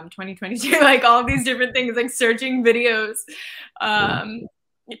passive income 2022, like all these different things, like searching videos, um,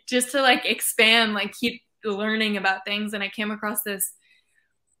 just to like expand, like keep learning about things. And I came across this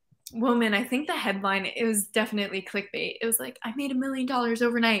woman. I think the headline, it was definitely clickbait. It was like, I made $1 million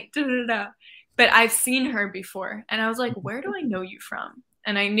overnight. Da, da, da. But I've seen her before. And I was like, where do I know you from?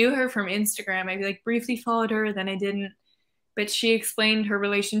 And I knew her from Instagram. I like briefly followed her, then I didn't. But she explained her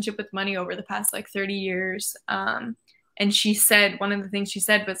relationship with money over the past like 30 years. And she said, one of the things she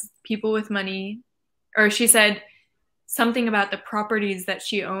said was people with money, or she said something about the properties that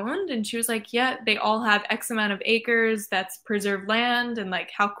she owned. And she was like, yeah, they all have X amount of acres. That's preserved land. And like,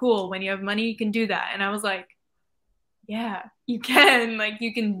 how cool, when you have money, you can do that. And I was like, yeah, you can. Like,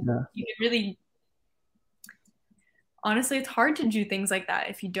 you can really, honestly, it's hard to do things like that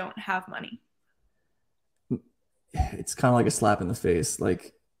if you don't have money. It's kind of like a slap in the face.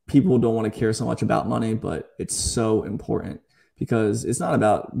 Like people don't want to care so much about money, but it's so important because it's not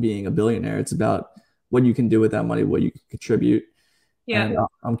about being a billionaire. It's about what you can do with that money, what you can contribute. Yeah. And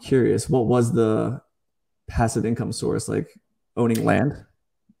I'm curious, what was the passive income source, like owning land?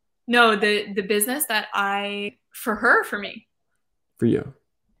 No, the business that for me. For you?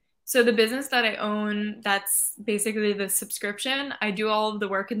 So the business that I own, that's basically the subscription. I do all of the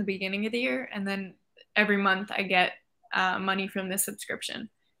work in the beginning of the year, and then every month I get money from this subscription.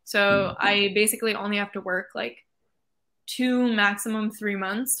 So I basically only have to work like 2, maximum 3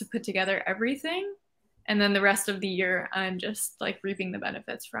 months to put together everything. And then the rest of the year, I'm just like reaping the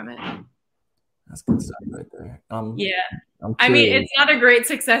benefits from it. That's good stuff right there. Yeah. I mean, it's not a great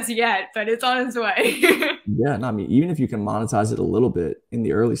success yet, but it's on its way. Yeah, no, I mean, even if you can monetize it a little bit in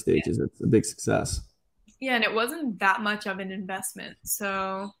the early stages, it's a big success. Yeah, and it wasn't that much of an investment.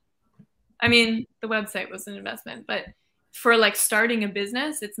 So, I mean, the website was an investment, but for like starting a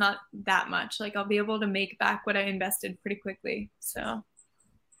business, it's not that much. Like I'll be able to make back what I invested pretty quickly. So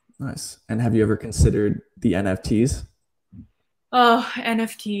nice. And have you ever considered the NFTs? Oh,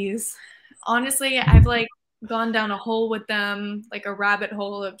 NFTs. Honestly, I've like gone down a hole with them, like a rabbit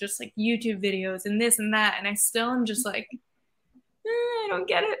hole of just like YouTube videos and this and that. And I still am just like, I don't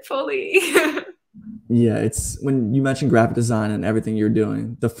get it fully. Yeah, it's when you mentioned graphic design and everything you're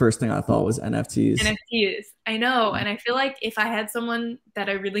doing, the first thing I thought was NFTs. NFTs. I know. And I feel like if I had someone that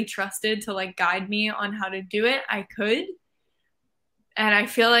I really trusted to like guide me on how to do it, I could. And I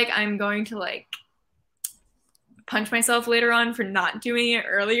feel like I'm going to like punch myself later on for not doing it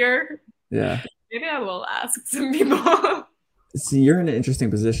earlier. Yeah. Maybe I will ask some people. See, you're in an interesting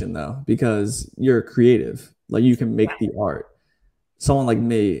position though, because you're creative. Like you can make the art. Someone like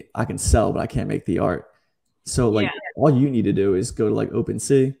me, I can sell, but I can't make the art. So like all you need to do is go to like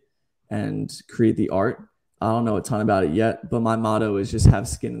OpenSea and create the art. I don't know a ton about it yet, but my motto is just have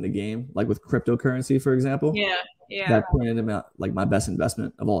skin in the game. Like with cryptocurrency, for example. Yeah. That turned into like my best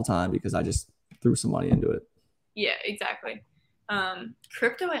investment of all time because I just threw some money into it. Yeah, exactly.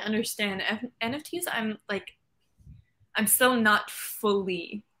 Crypto, I understand. NFTs, I'm still not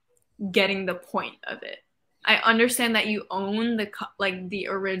fully getting the point of it. I understand that you own the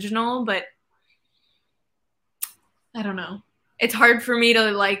original, but I don't know. It's hard for me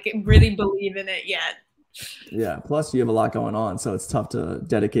to like really believe in it yet. Yeah. Plus, you have a lot going on, so it's tough to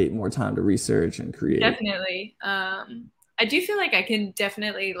dedicate more time to research and create. Definitely. I do feel like I can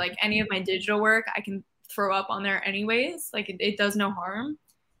definitely like any of my digital work I can throw up on there anyways. Like it does no harm.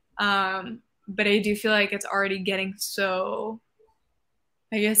 But I do feel like it's already getting so,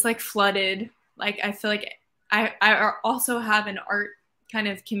 I guess, like flooded. Like I feel like I also have an art kind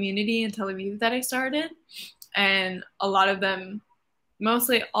of community in Tel Aviv that I started, and a lot of them,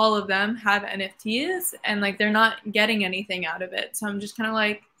 mostly all of them, have NFTs, and like they're not getting anything out of it. So I'm just kind of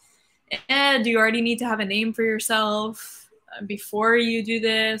like, do you already need to have a name for yourself before you do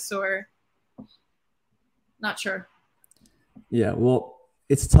this, or not sure? Yeah, well,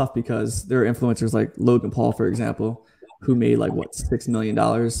 it's tough because there are influencers like Logan Paul, for example, who made like what $6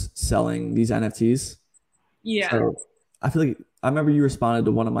 million selling these NFTs. Yeah. So I feel like I remember you responded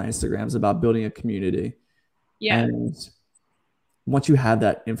to one of my Instagrams about building a community. Yeah, And once you have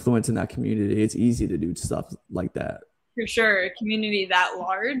that influence in that community, it's easy to do stuff like that. for sure. A community that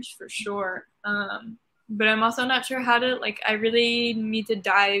large, for sure. But I'm also not sure how to, like, I really need to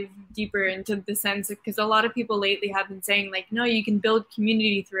dive deeper into the sense, because a lot of people lately have been saying, like, no, you can build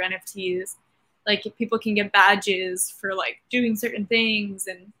community through NFTs. Like, people can get badges for like doing certain things,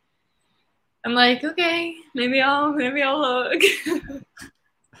 and I'm like, okay, maybe I'll look.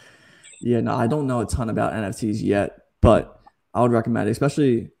 Yeah, no, I don't know a ton about NFTs yet, but I would recommend it,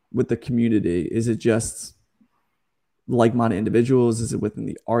 especially with the community. Is it just like-minded individuals? Is it within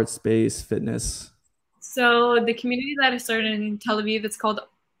the art space, fitness? So the community that I started in Tel Aviv, it's called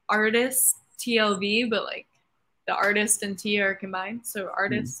Artists TLV, but like the artist and T are combined, so Mm.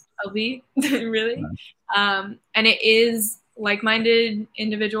 Artist LV, really. And it is like-minded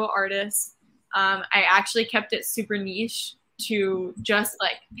individual artists. I actually kept it super niche to just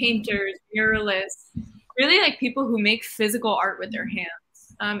like painters, muralists, really like people who make physical art with their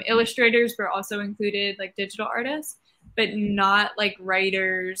hands. Illustrators were also included, like digital artists, but not like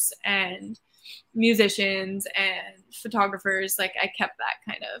writers and musicians and photographers. Like I kept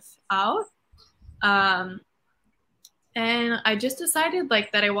that kind of out. Um, and I just decided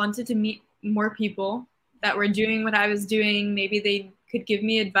like that I wanted to meet more people that were doing what I was doing. Maybe they could give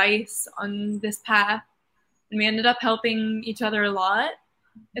me advice on this path. And we ended up helping each other a lot.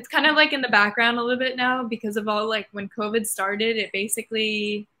 It's kind of like in the background a little bit now because of all like when COVID started, it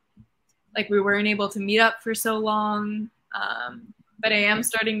basically like we weren't able to meet up for so long. But I am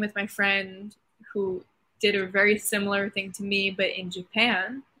starting with my friend who did a very similar thing to me, but in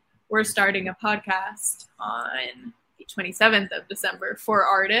Japan. We're starting a podcast on the 27th of December for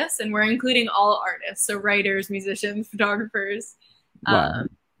artists, and we're including all artists, so writers, musicians, photographers. Wow.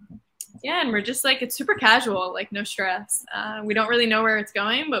 Yeah, and we're just like, it's super casual, like no stress. We don't really know where it's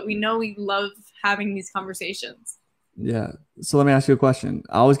going, but we know we love having these conversations. Yeah. So let me ask you a question.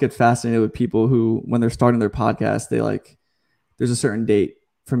 I always get fascinated with people who, when they're starting their podcast, they like, there's a certain date.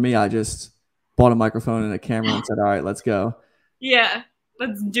 For me, I just bought a microphone and a camera and said, all right, let's go. Yeah,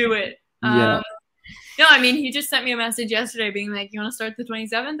 let's do it. Yeah. No, I mean, he just sent me a message yesterday being like, you want to start the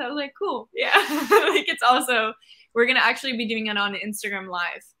 27th? I was like, cool. Yeah. Like it's also, we're going to actually be doing it on Instagram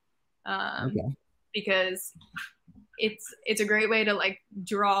Live. Okay. Because it's a great way to like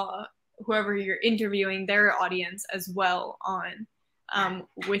draw whoever you're interviewing, their audience as well on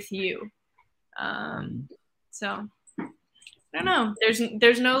with you. So I don't know.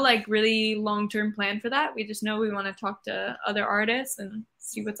 There's no like really long-term plan for that. We just know we want to talk to other artists and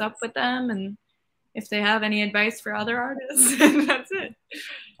see what's up with them and if they have any advice for other artists. That's it.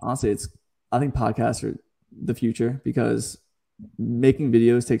 Honestly, I think podcasts are the future because making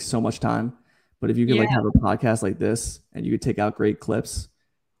videos takes so much time. But if you could Yeah, like have a podcast like this and you could take out great clips,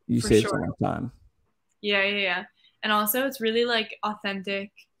 you for save so sure. much time. Yeah. And also it's really like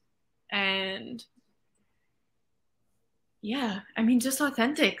authentic and yeah, I mean, just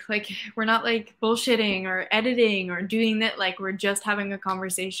authentic. Like, we're not like bullshitting or editing or doing that. Like, we're just having a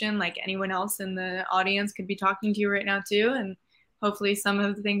conversation like anyone else in the audience could be talking to you right now, too. And hopefully, some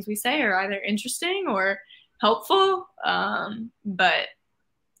of the things we say are either interesting or helpful. But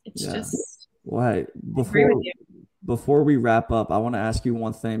it's Yeah. just, Well, hey, I agree with you. before we wrap up, I want to ask you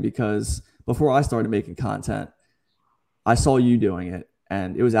one thing because before I started making content, I saw you doing it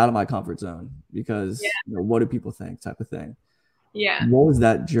and it was out of my comfort zone Yeah. because what do people think type of thing. Yeah. What was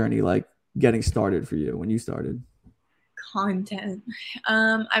that journey like getting started for you when you started? Content.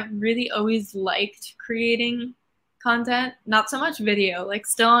 I've really always liked creating content, not so much video. Like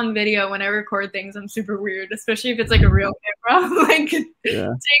still on video when I record things, I'm super weird, especially if it's like a real camera. Like it Yeah.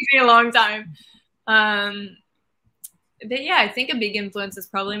 takes me a long time. But yeah, I think a big influence is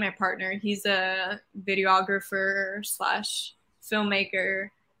probably my partner. He's a videographer slash filmmaker.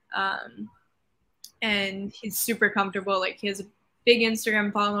 And he's super comfortable. Like he has a big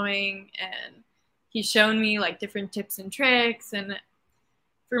Instagram following and he's shown me like different tips and tricks. And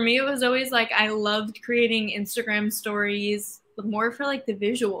for me, it was always like I loved creating Instagram stories more for like the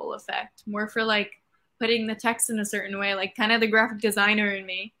visual effect, more for like putting the text in a certain way, like kind of the graphic designer in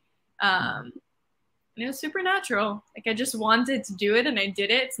me. And it was super natural. Like I just wanted to do it and I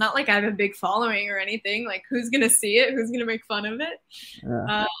did it. It's not like I have a big following or anything. Like who's gonna see it? Who's gonna make fun of it?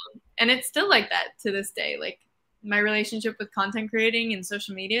 Yeah. And it's still like that to this day. Like my relationship with content creating and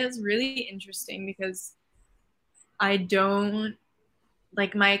social media is really interesting because I don't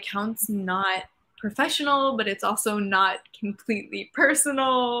like my account's not professional, but it's also not completely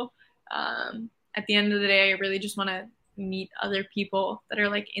personal. At the end of the day, I really just want to meet other people that are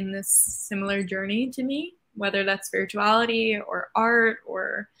like in this similar journey to me, whether that's spirituality or art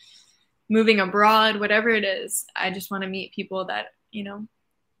or moving abroad, whatever it is. I just want to meet people that, you know,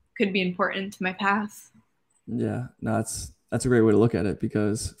 could be important to my path. Yeah, no, that's a great way to look at it,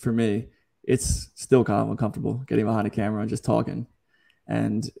 because for me, it's still kind of uncomfortable getting behind a camera and just talking.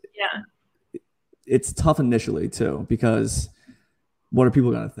 And Yeah. it's tough initially too, because what are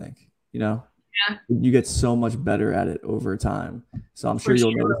people going to think? You know, Yeah. you get so much better at it over time. So I'm sure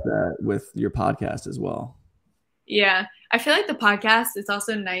you'll notice that with your podcast as well. Yeah. I feel like the podcast is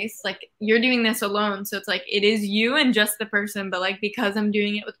also nice. Like you're doing this alone. So it's like, it is you and just the person. But like, because I'm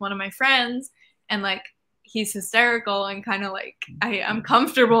doing it with one of my friends and like, he's hysterical and kind of like, I'm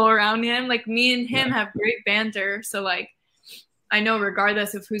comfortable around him. Like me and him have great banter. So like, I know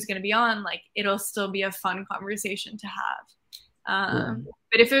regardless of who's going to be on, like it'll still be a fun conversation to have.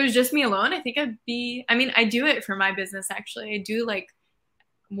 But if it was just me alone, I think I mean, I do it for my business. Actually, I do like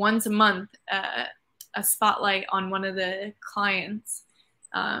once a month, a spotlight on one of the clients.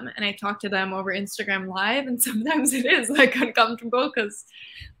 And I talk to them over Instagram Live. And sometimes it is like uncomfortable because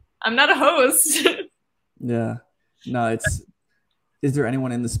I'm not a host. Yeah. No, is there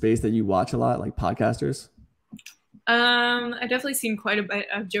anyone in the space that you watch a lot, like podcasters? I've definitely seen quite a bit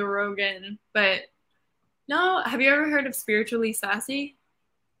of Joe Rogan, but no, have you ever heard of Spiritually Sassy?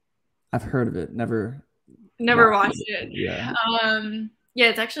 I've heard of it. Never watched it. Yeah.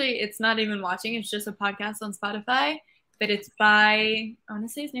 Yeah, it's not even watching. It's just a podcast on Spotify, but it's by, I want to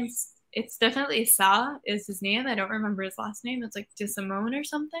say his name's, it's definitely Sa is his name. I don't remember his last name. It's like DeSimone or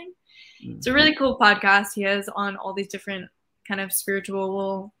something. It's a really cool podcast. He has on all these different kind of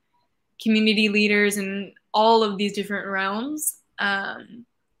spiritual community leaders in all of these different realms. And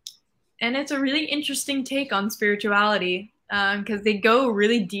it's a really interesting take on spirituality because they go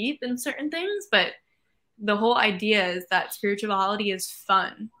really deep in certain things, but the whole idea is that spirituality is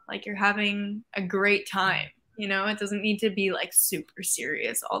fun. Like you're having a great time, you know, it doesn't need to be like super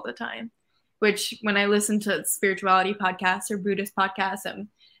serious all the time, which when I listen to spirituality podcasts or Buddhist podcasts, I'm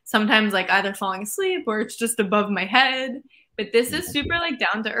sometimes like either falling asleep or it's just above my head. But this is super like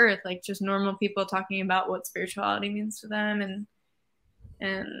down to earth, like just normal people talking about what spirituality means to them.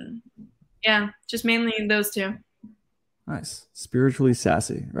 And yeah, just mainly those two. Nice. Spiritually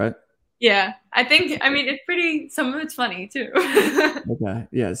Sassy, right? Yeah, I mean, it's pretty, some of it's funny too. Okay.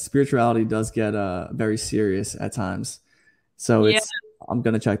 Yeah. Spirituality does get very serious at times. So I'm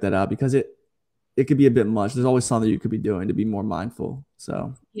going to check that out because it could be a bit much. There's always something you could be doing to be more mindful.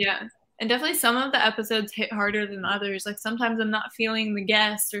 So yeah. And definitely some of the episodes hit harder than others. Like sometimes I'm not feeling the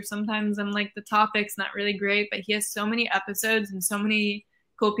guest or sometimes I'm like the topic's not really great, but he has so many episodes and so many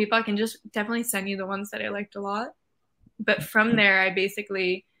cool people. I can just definitely send you the ones that I liked a lot. But from there, I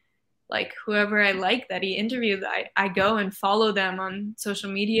basically like whoever I like that he interviewed, I go and follow them on social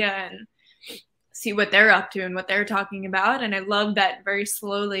media and see what they're up to and what they're talking about. And I love that very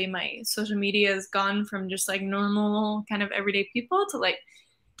slowly my social media has gone from just like normal kind of everyday people to like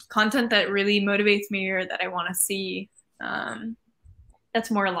content that really motivates me or that I want to see.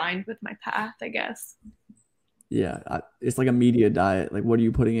 That's more aligned with my path, I guess. Yeah. It's like a media diet. Like, what are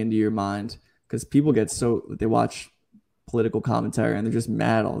you putting into your mind? Because people they watch political commentary and they're just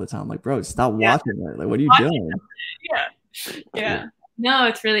mad all the time. Like, bro, stop watching it. Like, what are you doing? Yeah. No,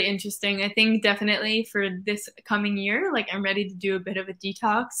 it's really interesting. I think definitely for this coming year, like I'm ready to do a bit of a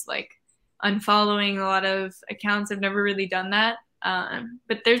detox, like unfollowing a lot of accounts. I've never really done that.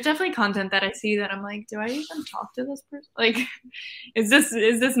 But there's definitely content that I see that I'm like, do I even talk to this person? Like, is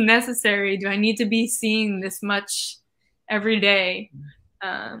this necessary? Do I need to be seeing this much every day?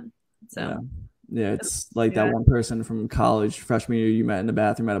 Yeah, it's like that one person from college, freshman year, you met in the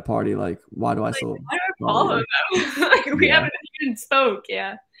bathroom at a party. Like, why do I still follow them? Like, we haven't even spoke.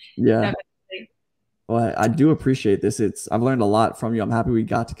 Yeah. Yeah. Definitely. Well, I do appreciate this. I've learned a lot from you. I'm happy we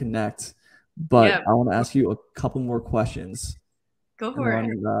got to connect. But I want to ask you a couple more questions. Go for it.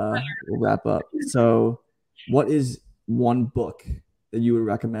 We'll wrap up. So, what is one book that you would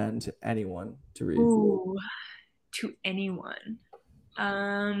recommend to anyone to read? Ooh, to anyone.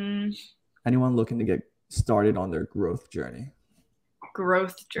 Anyone looking to get started on their growth journey.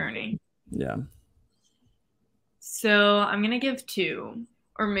 Yeah. So I'm going to give 2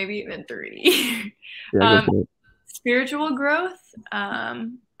 or maybe even 3. Spiritual growth.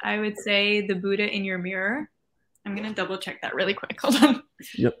 I would say The Buddha in Your Mirror. I'm going to double check that really quick. Hold on.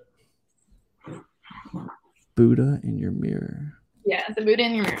 Yep. Buddha in your mirror. Yeah, The Buddha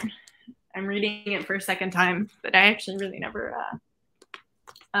in Your Mirror. I'm reading it for a second time, but I actually really never.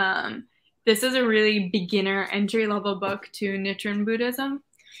 This is a really beginner entry level book to Nichiren Buddhism,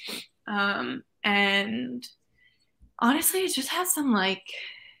 and honestly, it just has some like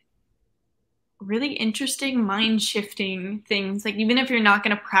really interesting mind shifting things. Like even if you're not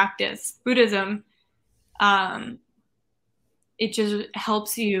going to practice Buddhism, it just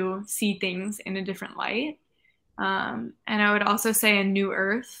helps you see things in a different light. And I would also say A New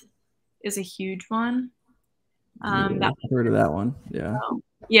Earth is a huge one. Yeah, I've heard of that one. Yeah.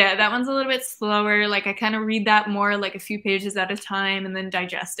 Yeah, that one's a little bit slower. Like I kind of read that more like a few pages at a time and then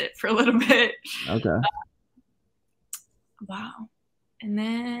digest it for a little bit. Okay. Wow. And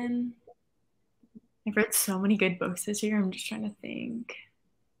then I've read so many good books this year. I'm just trying to think.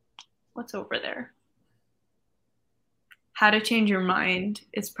 What's over there? How to Change Your Mind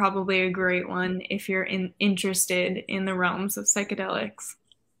is probably a great one if you're interested in the realms of psychedelics.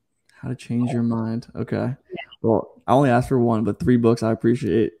 How to Change Your Mind. Okay. Well, I only asked for one, but 3 books I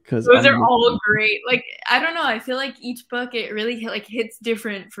appreciate because those are all great. Like I don't know, I feel like each book it really like hits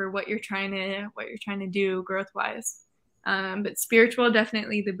different for what you're trying to do growth wise. But spiritual,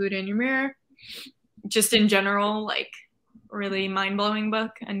 definitely The Buddha in Your Mirror. Just in general, like really mind blowing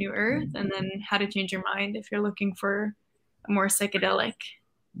book, A New Earth, and then How to Change Your Mind if you're looking for a more psychedelic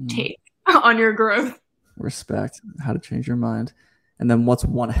take on your growth. Respect. How to Change Your Mind. And then what's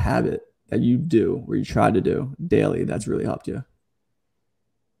one habit that you do or you try to do daily that's really helped you?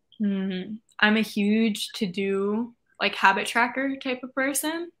 I'm a huge to-do like habit tracker type of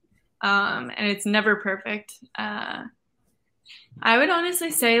person. And it's never perfect. I would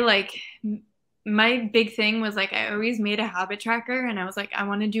honestly say like my big thing was like I always made a habit tracker and I was like I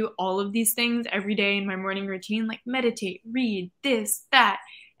want to do all of these things every day in my morning routine, like meditate, read, this, that.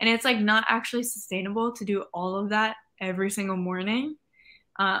 And it's like not actually sustainable to do all of that every single morning.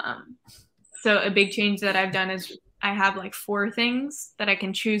 So a big change that I've done is I have like 4 things that I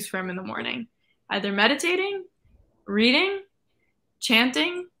can choose from in the morning. Either meditating, reading,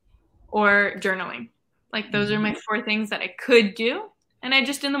 chanting, or journaling. Like those are my 4 things that I could do. And I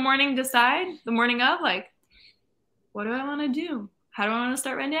just in the morning decide the morning of like, what do I want to do? How do I want to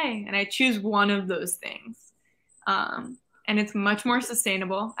start my day? And I choose one of those things. And it's much more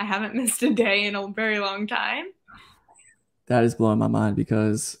sustainable. I haven't missed a day in a very long time. That is blowing my mind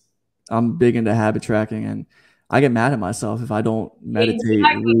because I'm big into habit tracking and I get mad at myself if I don't meditate,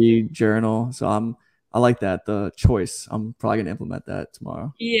 read, journal. So I like that, the choice. I'm probably gonna implement that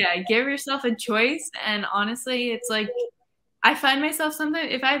tomorrow. Yeah, give yourself a choice. And honestly, it's like I find myself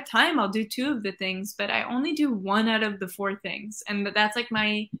sometimes if I have time, I'll do 2 of the things, but I only do 1 out of the 4 things. And that's like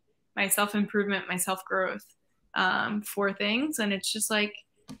my self-improvement, my self-growth 4 things. And it's just like,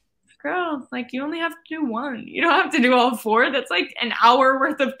 girl, like you only have to do 1. You don't have to do all 4. That's like an hour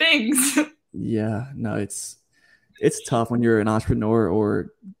worth of things. Yeah, no, it's tough when you're an entrepreneur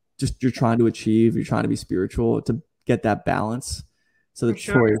or just you're trying to achieve, you're trying to be spiritual to get that balance. So the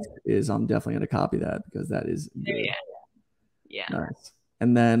choice is I'm definitely going to copy that because that is good. Yeah. Nice.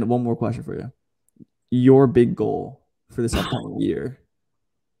 And then one more question for you. Your big goal for this upcoming year.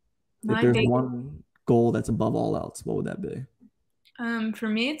 If there's one goal that's above all else, what would that be? For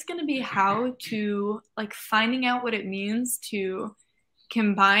me, it's going to be how to like finding out what it means to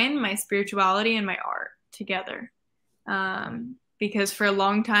combine my spirituality and my art together. Because for a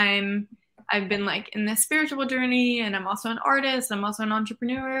long time, I've been like in this spiritual journey and I'm also an artist, I'm also an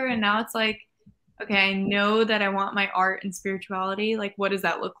entrepreneur. And now it's like, okay, I know that I want my art and spirituality. Like, what does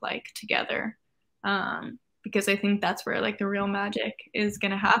that look like together? Because I think that's where like the real magic is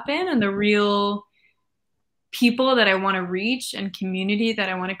going to happen and the real people that I want to reach and community that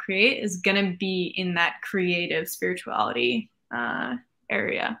I want to create is going to be in that creative spirituality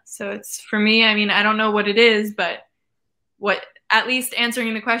area. So it's for me, I mean, I don't know what it is, but what at least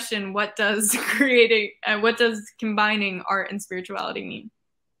answering the question, what does combining art and spirituality mean?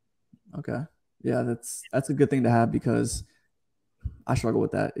 Okay. Yeah, that's a good thing to have because I struggle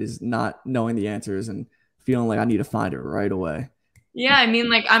with that is not knowing the answers and feeling like I need to find it right away. Yeah, I mean,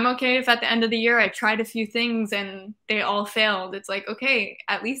 like, I'm okay if at the end of the year I tried a few things and they all failed. It's like, okay,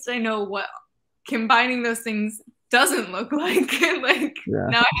 at least I know what combining those things doesn't look like. Like,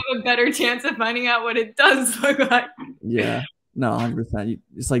 now I have a better chance of finding out what it does look like. Yeah, no, 100%.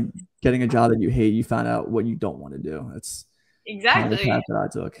 It's like getting a job that you hate. You find out what you don't want to do. It's exactly the path that I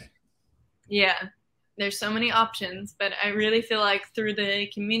took. Yeah. There's so many options, but I really feel like through the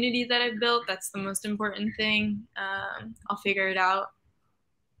community that I've built, that's the most important thing. I'll figure it out.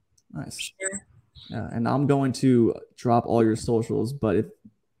 Nice. Sure. Yeah, and I'm going to drop all your socials, but if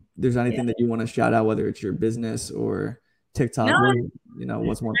there's anything that you want to shout out, whether it's your business or TikTok, No,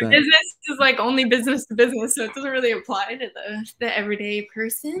 what's one my thing? business is like only business to business, so it doesn't really apply to the everyday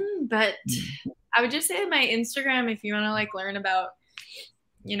person. But I would just say my Instagram, if you want to like learn about,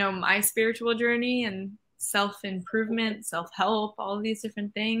 my spiritual journey and self-improvement, self-help, all of these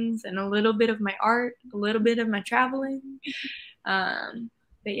different things, and a little bit of my art, a little bit of my traveling.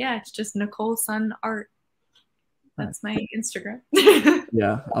 But yeah, it's just Nicole Sun Art. That's my Instagram.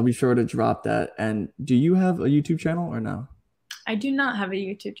 Yeah, I'll be sure to drop that. And do you have a YouTube channel or no? I do not have a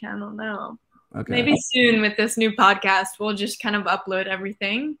YouTube channel, no. Okay. Maybe soon with this new podcast, we'll just kind of upload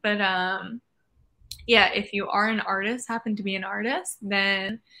everything. But yeah, if you are an artist, happen to be an artist,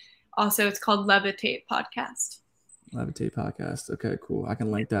 then also it's called Levitate Podcast. Levitate Podcast. Okay, cool. I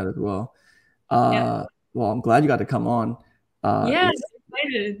can link that as well. Well, I'm glad you got to come on. Yeah, I'm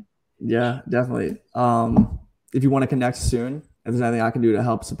excited. Yeah, definitely. If you want to connect soon, if there's anything I can do to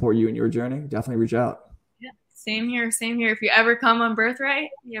help support you in your journey, definitely reach out. Yeah, same here. If you ever come on Birthright,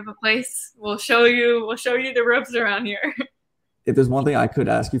 you have a place. We'll show you the ropes around here. If there's one thing I could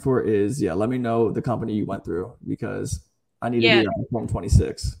ask you for is, let me know the company you went through, because I need to do that Form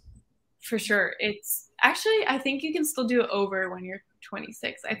 26. For sure. It's actually, I think you can still do it over when you're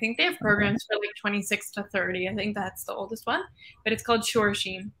 26. I think they have programs for like 26 to 30. I think that's the oldest one, but it's called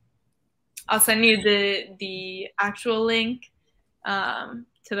Shoresheen. I'll send you the actual link to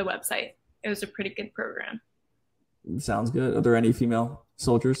the website. It was a pretty good program. Sounds good. Are there any female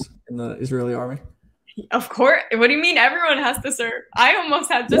soldiers in the Israeli army? Of course. What do you mean? Everyone has to serve. I almost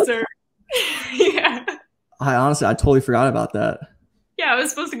had to serve. Yeah. I totally forgot about that. Yeah, I was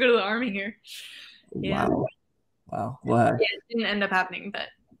supposed to go to the army here. Yeah. Wow. Well, yeah, it didn't end up happening, but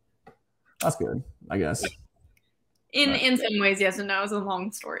that's good, I guess. In some ways, yes and no. It was a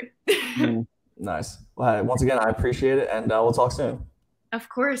long story. Nice. Well, once again, I appreciate it, and we'll talk soon. Of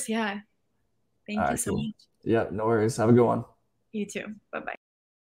course, yeah. Thank you so much. Yeah, no worries. Have a good one. You too. Bye-bye.